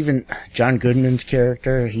 like, even John Goodman's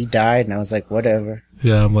character, he died and I was like, whatever.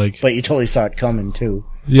 Yeah, I'm like. But you totally saw it coming too.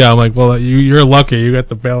 Yeah, I'm like, well, you're lucky, you got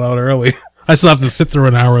to bail out early. I still have to sit through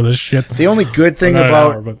an hour of this shit. The only good thing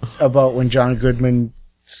about when John Goodman's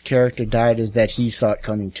character died is that he saw it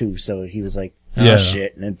coming too, so he was like, oh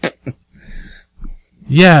shit, and then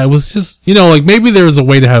yeah, it was just, like maybe there was a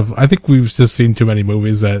way to have, I think we've just seen too many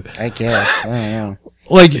movies that. I guess, I don't know.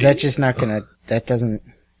 Like. That's just not that doesn't.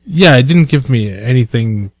 Yeah, it didn't give me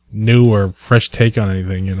anything new or fresh take on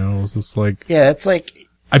anything, it was just like. Yeah, it's like.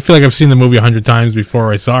 I feel like I've seen the movie 100 times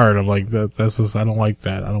before I saw it. I'm like, that's just, I don't like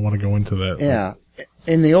that. I don't want to go into that. Yeah.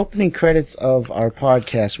 In the opening credits of our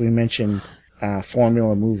podcast, we mentioned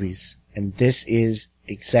formula movies, and this is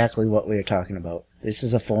exactly what we are talking about. This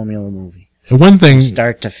is a formula movie. And one thing, from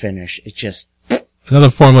start to finish, it just another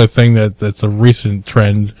formula thing that's a recent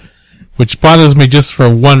trend, which bothers me just for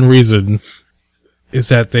one reason, is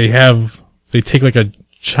that they take like a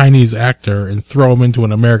Chinese actor and throw him into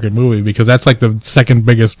an American movie because that's like the second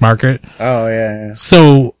biggest market. Oh yeah.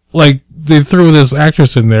 So like they threw this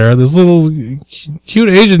actress in there, this little cute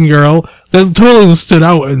Asian girl that totally stood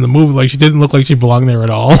out in the movie. Like she didn't look like she belonged there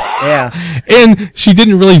at all. Yeah. And she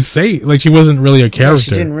didn't really say, like she wasn't really a character. Yeah,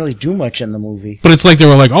 she didn't really do much in the movie. But it's like they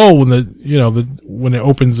were like, oh, when it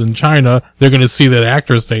opens in China, they're going to see that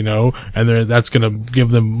actress they know, and that's going to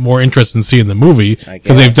give them more interest in seeing the movie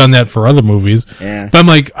because they've done that for other movies. Yeah. But I'm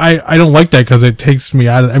like, I don't like that because it takes me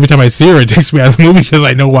out. Every time I see her, it takes me out of the movie because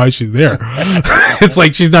I know why she's there. It's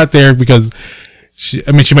like she's not there because she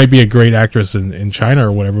might be a great actress in China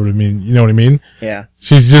or whatever. I mean, you know what I mean? Yeah.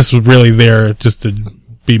 She's just really there just to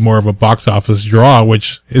be more of a box office draw,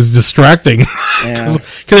 which is distracting. Yeah.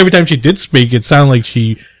 Because every time she did speak, it sounded like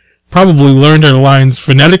she probably learned her lines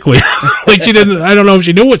phonetically. Like she didn't, I don't know if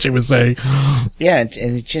she knew what she was saying. Yeah,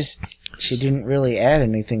 and it just, she didn't really add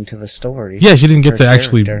anything to the story. Yeah, she didn't get to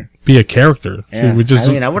actually be a character. Yeah.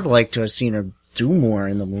 I would like to have seen her do more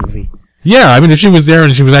in the movie. Yeah, I mean, if she was there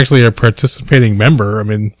and she was actually a participating member,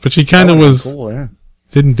 but she kind of was, cool, yeah.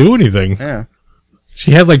 Didn't do anything. Yeah.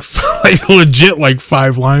 She had like legit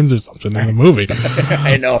 5 lines or something in the movie.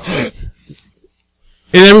 I know.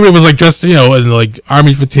 And everybody was like dressed, in like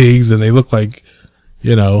army fatigues, and they look like,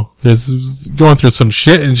 there's going through some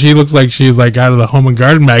shit, and she looks like she's like out of the Home and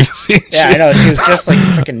Garden magazine. Yeah, I know. She was just like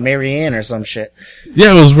freaking Mary Ann or some shit.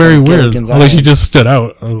 Yeah, it was very weird. Like she just stood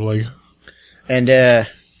out. I was like, and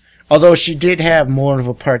although she did have more of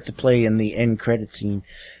a part to play in the end credit scene.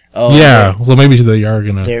 Oh, yeah, well, maybe they are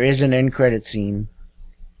gonna. There is an end credit scene,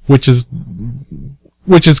 which is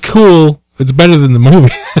cool. It's better than the movie.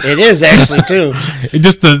 It is actually too. It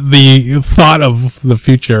just the thought of the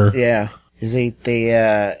future. Yeah, they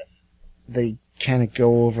kind of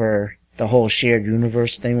go over the whole shared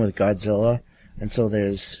universe thing with Godzilla, and so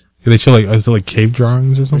there's They show is it like cave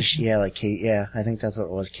drawings or something? yeah, like I think that's what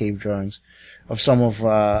it was, cave drawings of some of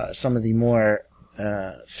the more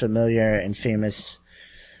familiar and famous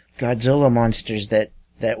Godzilla monsters that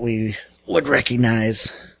we would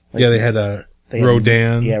recognize. Like, Yeah, they had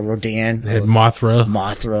Rodan. Yeah, Rodan. They had Mothra.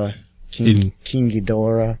 Mothra. King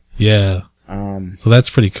Ghidorah. Yeah. So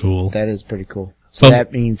that's pretty cool. That is pretty cool. So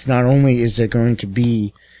that means not only is there going to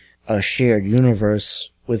be a shared universe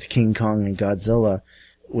with King Kong and Godzilla,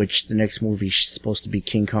 which the next movie is supposed to be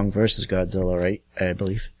King Kong versus Godzilla, right? I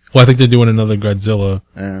believe. Well, I think they're doing another Godzilla,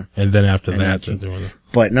 and then after that, they're doing it.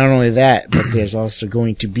 But not only that, but there's also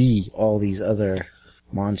going to be all these other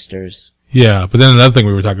monsters. Yeah, but then another thing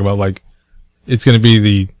we were talking about, like, it's going to be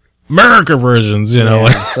the America versions, you know? Yeah,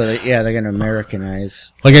 Like, so they're going to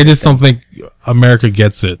Americanize. like, I just don't think America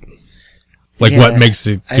gets it. Like, Yeah, what makes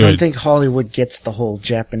it good. I don't think Hollywood gets the whole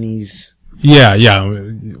Japanese, Yeah.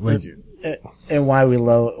 Like, and why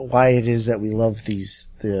it is that we love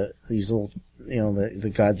these little,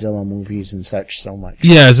 the Godzilla movies and such so much.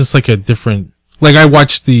 yeah, it's just like a different, like, I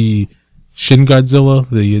watched the Shin Godzilla,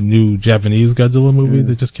 the new Japanese Godzilla movie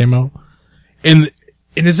that just came out. And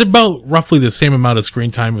it's about roughly the same amount of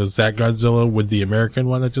screen time as that Godzilla with the American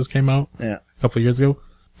one that just came out Yeah. a couple of years ago.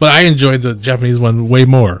 But I enjoyed the Japanese one way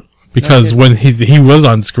more because when he was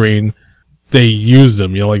on screen, they used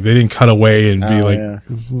him, like they didn't cut away and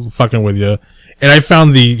be fucking with you. And I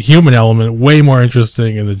found the human element way more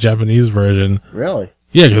interesting in the Japanese version. Really?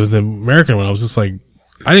 Yeah, because the American one, I was just like,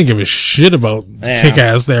 I didn't give a shit about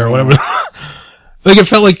Kick-Ass there or whatever. Like it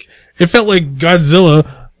felt like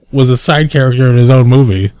Godzilla was a side character in his own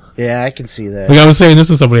movie. Yeah, I can see that. Like I was saying this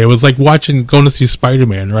to somebody, it was like going to see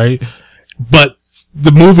Spider-Man, right? But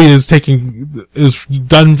the movie is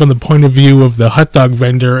done from the point of view of the hot dog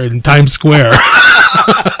vendor in Times Square.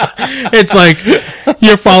 It's like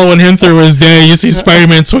you're following him through his day. You see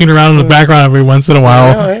Spider-Man swinging around in the background every once in a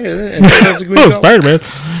while. Oh, Spider-Man.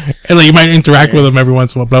 And like you might interact with him every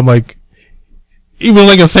once in a while, but I'm like, he was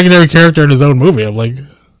like a secondary character in his own movie. I'm like,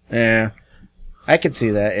 yeah, I could see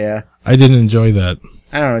that. Yeah, I didn't enjoy that.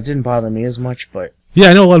 I don't know. It didn't bother me as much, but yeah,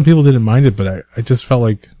 I know a lot of people didn't mind it, but I just felt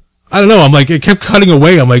like, I don't know. I'm like, it kept cutting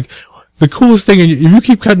away. I'm like, the coolest thing, if you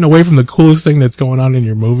keep cutting away from the coolest thing that's going on in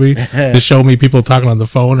your movie to show me people talking on the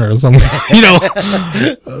phone or some,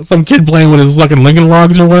 some kid playing with his fucking Lincoln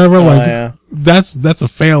Logs or whatever, that's a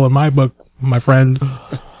fail in my book, my friend.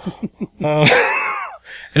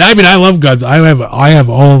 And I mean, I love Godzilla. I have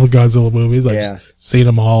all the Godzilla movies. I've seen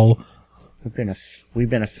them all. We've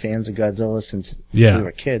been fans of Godzilla since we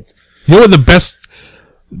were kids. You know what the best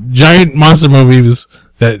giant monster movies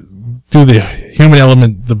that do the human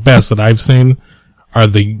element the best that I've seen are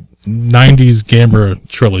the 90s Gamera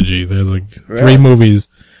trilogy. There's like 3 movies,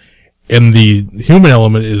 and the human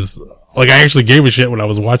element is like, I actually gave a shit when I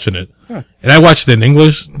was watching it. Huh. And I watched it in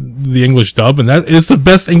English, the English dub, and it's the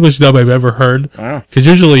best English dub I've ever heard. Wow. Cause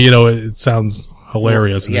usually, it sounds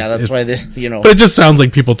hilarious. Well, that's why this, But it just sounds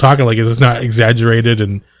like people talking, like it's not exaggerated,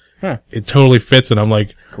 and it totally fits, and I'm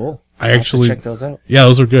like, cool. I actually check those out. Yeah,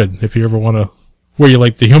 those are good. If you ever want to, where you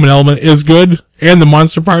like the human element is good, and the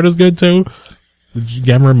monster part is good too, the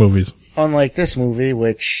Gamera movies. Unlike this movie,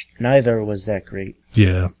 which neither was that great.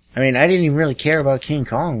 Yeah. I mean, I didn't even really care about King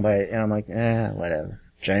Kong, but I'm like, whatever.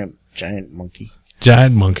 Giant monkey.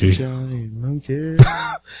 Giant monkey. Giant monkey.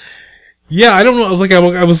 Yeah, I don't know.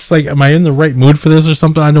 I was like, am I in the right mood for this or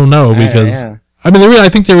something? I don't know, because I mean, I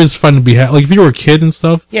think there is fun to be had. Like if you were a kid and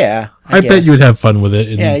stuff. Yeah, I bet you would have fun with it.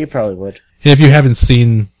 And, yeah, you probably would. And if you haven't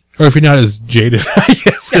seen, or if you're not as jaded, I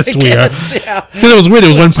guess as we are. Yeah. Because it was weird. There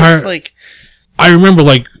was one part. I remember,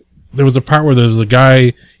 like, there was a part where there was a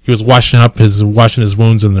guy. He was washing his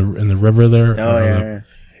wounds in the river there. Oh yeah.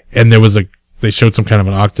 And there was they showed some kind of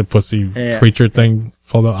an octopusy creature thing.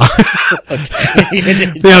 Hold on. Yeah,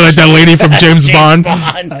 like that lady from James Bond.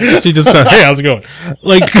 She just said, "Hey, how's it going?"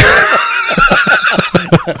 Like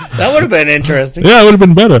that would have been interesting. Yeah, it would have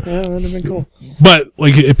been better. Yeah, it would have been cool. But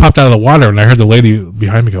like, it popped out of the water, and I heard the lady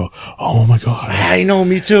behind me go, "Oh my god!" I know,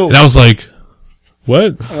 me too. And I was like,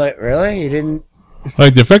 "What?" I'm like, really? You didn't?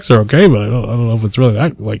 Like, the effects are okay, but I don't know if it's really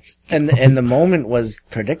that, like... And the moment was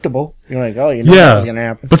predictable. You're like, oh, you know what was gonna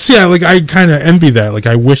happen. But see, I kind of envy that. Like,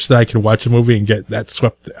 I wish that I could watch a movie and get that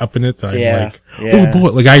swept up in it. That I'm like, oh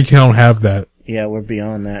boy, like, I don't have that. Yeah, we're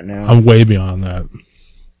beyond that now. I'm way beyond that.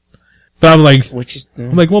 But I'm like,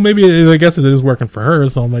 I'm like, well, maybe, I guess it is working for her,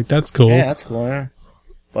 so I'm like, that's cool. Yeah, that's cool, yeah.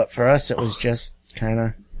 But for us, it was just kind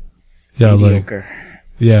of mediocre. Like,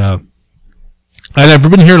 yeah. I've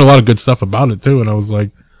been hearing a lot of good stuff about it too, and I was like,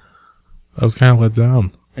 I was kind of let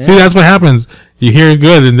down. Yeah. See, that's what happens. You hear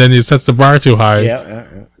good, and then it sets the bar too high. Yeah.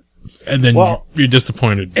 And then you're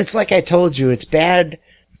disappointed. It's like I told you, it's bad.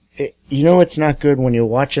 It's not good when you're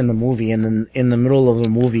watching the movie, and then in the middle of the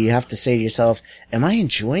movie, you have to say to yourself, am I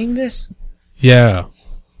enjoying this? Yeah.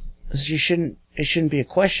 It shouldn't be a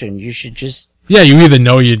question. You should just... Yeah, you either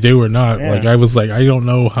know you do or not. Yeah. Like, I was like, I don't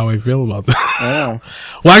know how I feel about that. I know.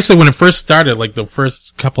 Well, actually, when it first started, like the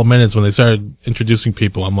first couple of minutes when they started introducing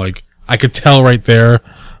people, I'm like, I could tell right there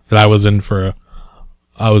that I was in for it.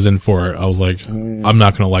 I was like, I'm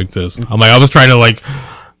not gonna like this. I'm like, I was trying to like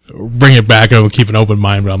bring it back and keep an open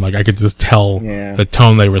mind, but I'm like, I could just tell the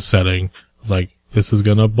tone they were setting. I was like, this is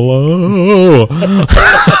gonna blow.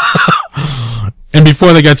 And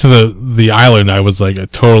before they got to the island, I was like,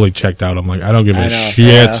 totally checked out. I'm like, I don't give a shit.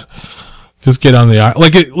 Yeah. Just get on the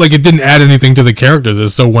island. Like it didn't add anything to the characters.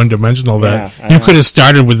 It's so one dimensional that you could have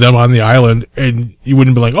started with them on the island and you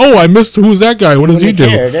wouldn't be like, oh, I missed, who's that guy? What does he do?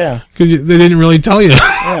 Yeah. Cause they didn't really tell you.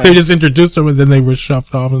 Yeah. They just introduced them and then they were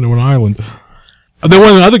shoved off into an island. There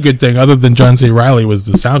was another good thing other than John C. Reilly was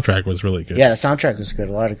the soundtrack was really good. Yeah, the soundtrack was good.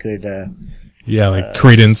 A lot of good, like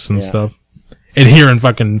Creedence and stuff. And hearing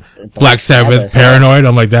fucking Black Sabbath, Paranoid,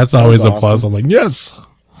 I'm like, that's always a plus. I'm like, yes.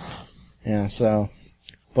 Yeah, so,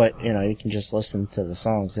 but, you can just listen to the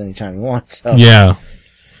songs anytime you want, so. Yeah.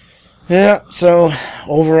 Yeah, so,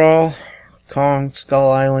 overall, Kong, Skull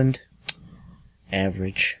Island,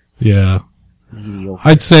 average. Yeah. Mediocre.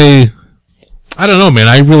 I'd say, I don't know, man,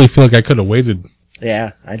 I really feel like I could have waited.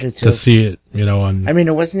 Yeah, I did too. To see it, on. I mean,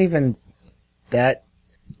 it wasn't even that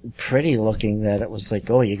pretty looking that it was like,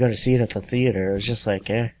 oh, you got to see it at the theater. It was just like,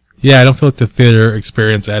 Yeah, I don't feel like the theater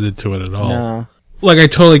experience added to it at all. No. Like, I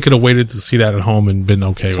totally could have waited to see that at home and been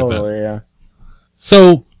okay with it. Totally, yeah.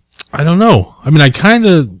 So, I don't know. I mean,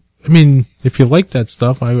 if you like that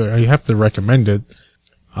stuff, I have to recommend it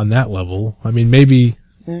on that level. I mean, maybe...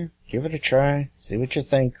 Yeah, give it a try. See what you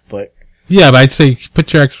think, but... Yeah, but I'd say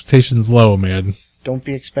put your expectations low, man. Don't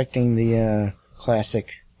be expecting the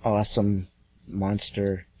classic, awesome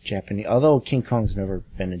monster Japanese... Although King Kong's never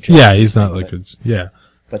been a Japanese. Yeah, he's not like a... Yeah.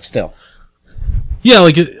 But still. Yeah,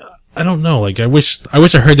 like... I don't know. Like, I wish I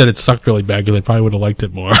heard that it sucked really bad because I probably would have liked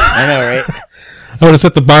it more. I know, right? I would have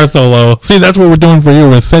set the bar so low. See, that's what we're doing for you.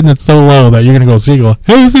 We're setting it so low that you're going to go see it. Go,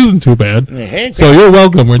 hey, this isn't too bad. Hey, so you're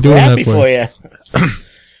welcome. We're doing that for you.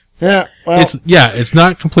 Yeah, well. It's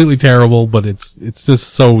not completely terrible, but it's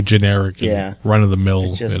just so generic and run of the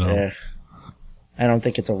mill, just, I don't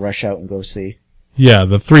think it's a rush out and go see. Yeah,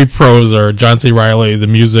 the three pros are John C. Reilly, the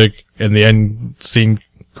music, and the end scene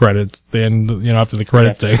credits. The end, after the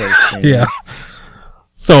credit thing. Yeah.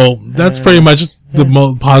 So that's pretty much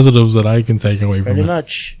the positives that I can take away from it. Pretty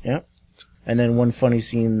much, yeah. And then one funny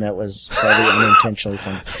scene that was probably unintentionally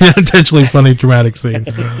funny. Unintentionally funny, dramatic scene.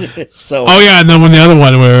 So. Oh yeah, and then the other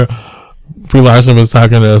one where Brie Larson was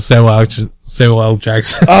talking to Samuel L.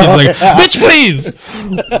 Jackson. Oh, he's like, bitch, please!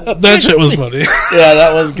 That shit was funny. Yeah,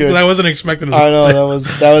 that was good. I wasn't expecting it. I know,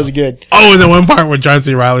 that was good. Oh, and the one part where John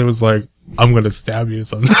C. Reilly was like, I'm gonna stab you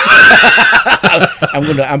sometime.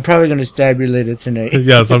 I'm probably gonna stab you later tonight.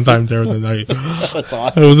 Yeah, sometime during the night. That was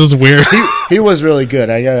awesome. It was just weird. He was really good.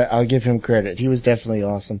 I'll give him credit. He was definitely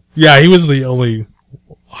awesome. Yeah, he was the only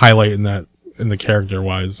highlight in the character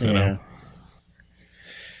wise, you know.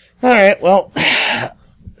 All right, well,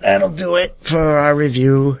 that'll do it for our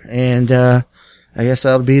review, and I guess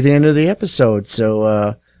that'll be the end of the episode.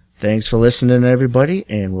 So thanks for listening, everybody,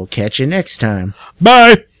 and we'll catch you next time.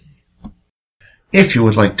 Bye! If you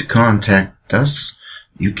would like to contact us,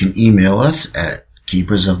 you can email us at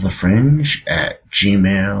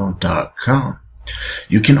keepersofthefringe@gmail.com.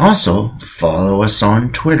 You can also follow us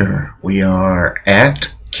on Twitter. We are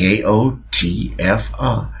at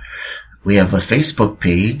KOTFR. We have a Facebook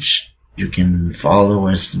page. You can follow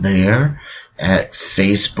us there at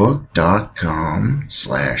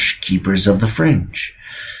facebook.com/keepersofthefringe.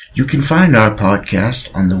 You can find our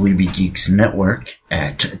podcast on the Weeby Geeks Network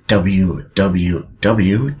at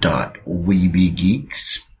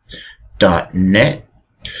www.weebygeeks.net.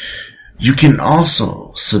 You can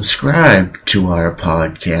also subscribe to our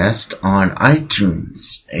podcast on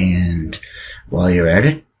iTunes, and while you're at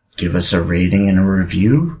it, give us a rating and a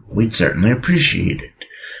review. We'd certainly appreciate it.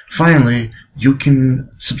 Finally, you can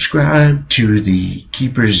subscribe to the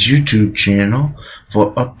Keepers YouTube channel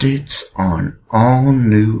for updates on all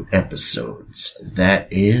new episodes. That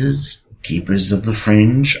is Keepers of the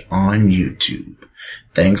Fringe on YouTube.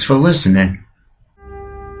 Thanks for listening.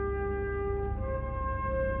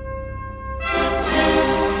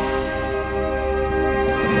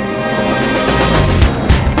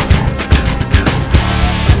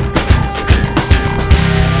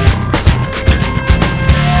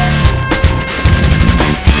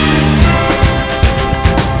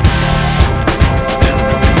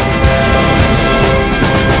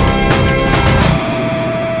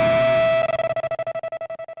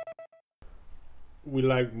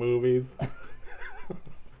 like movies.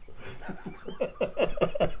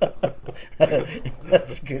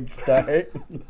 That's a good start.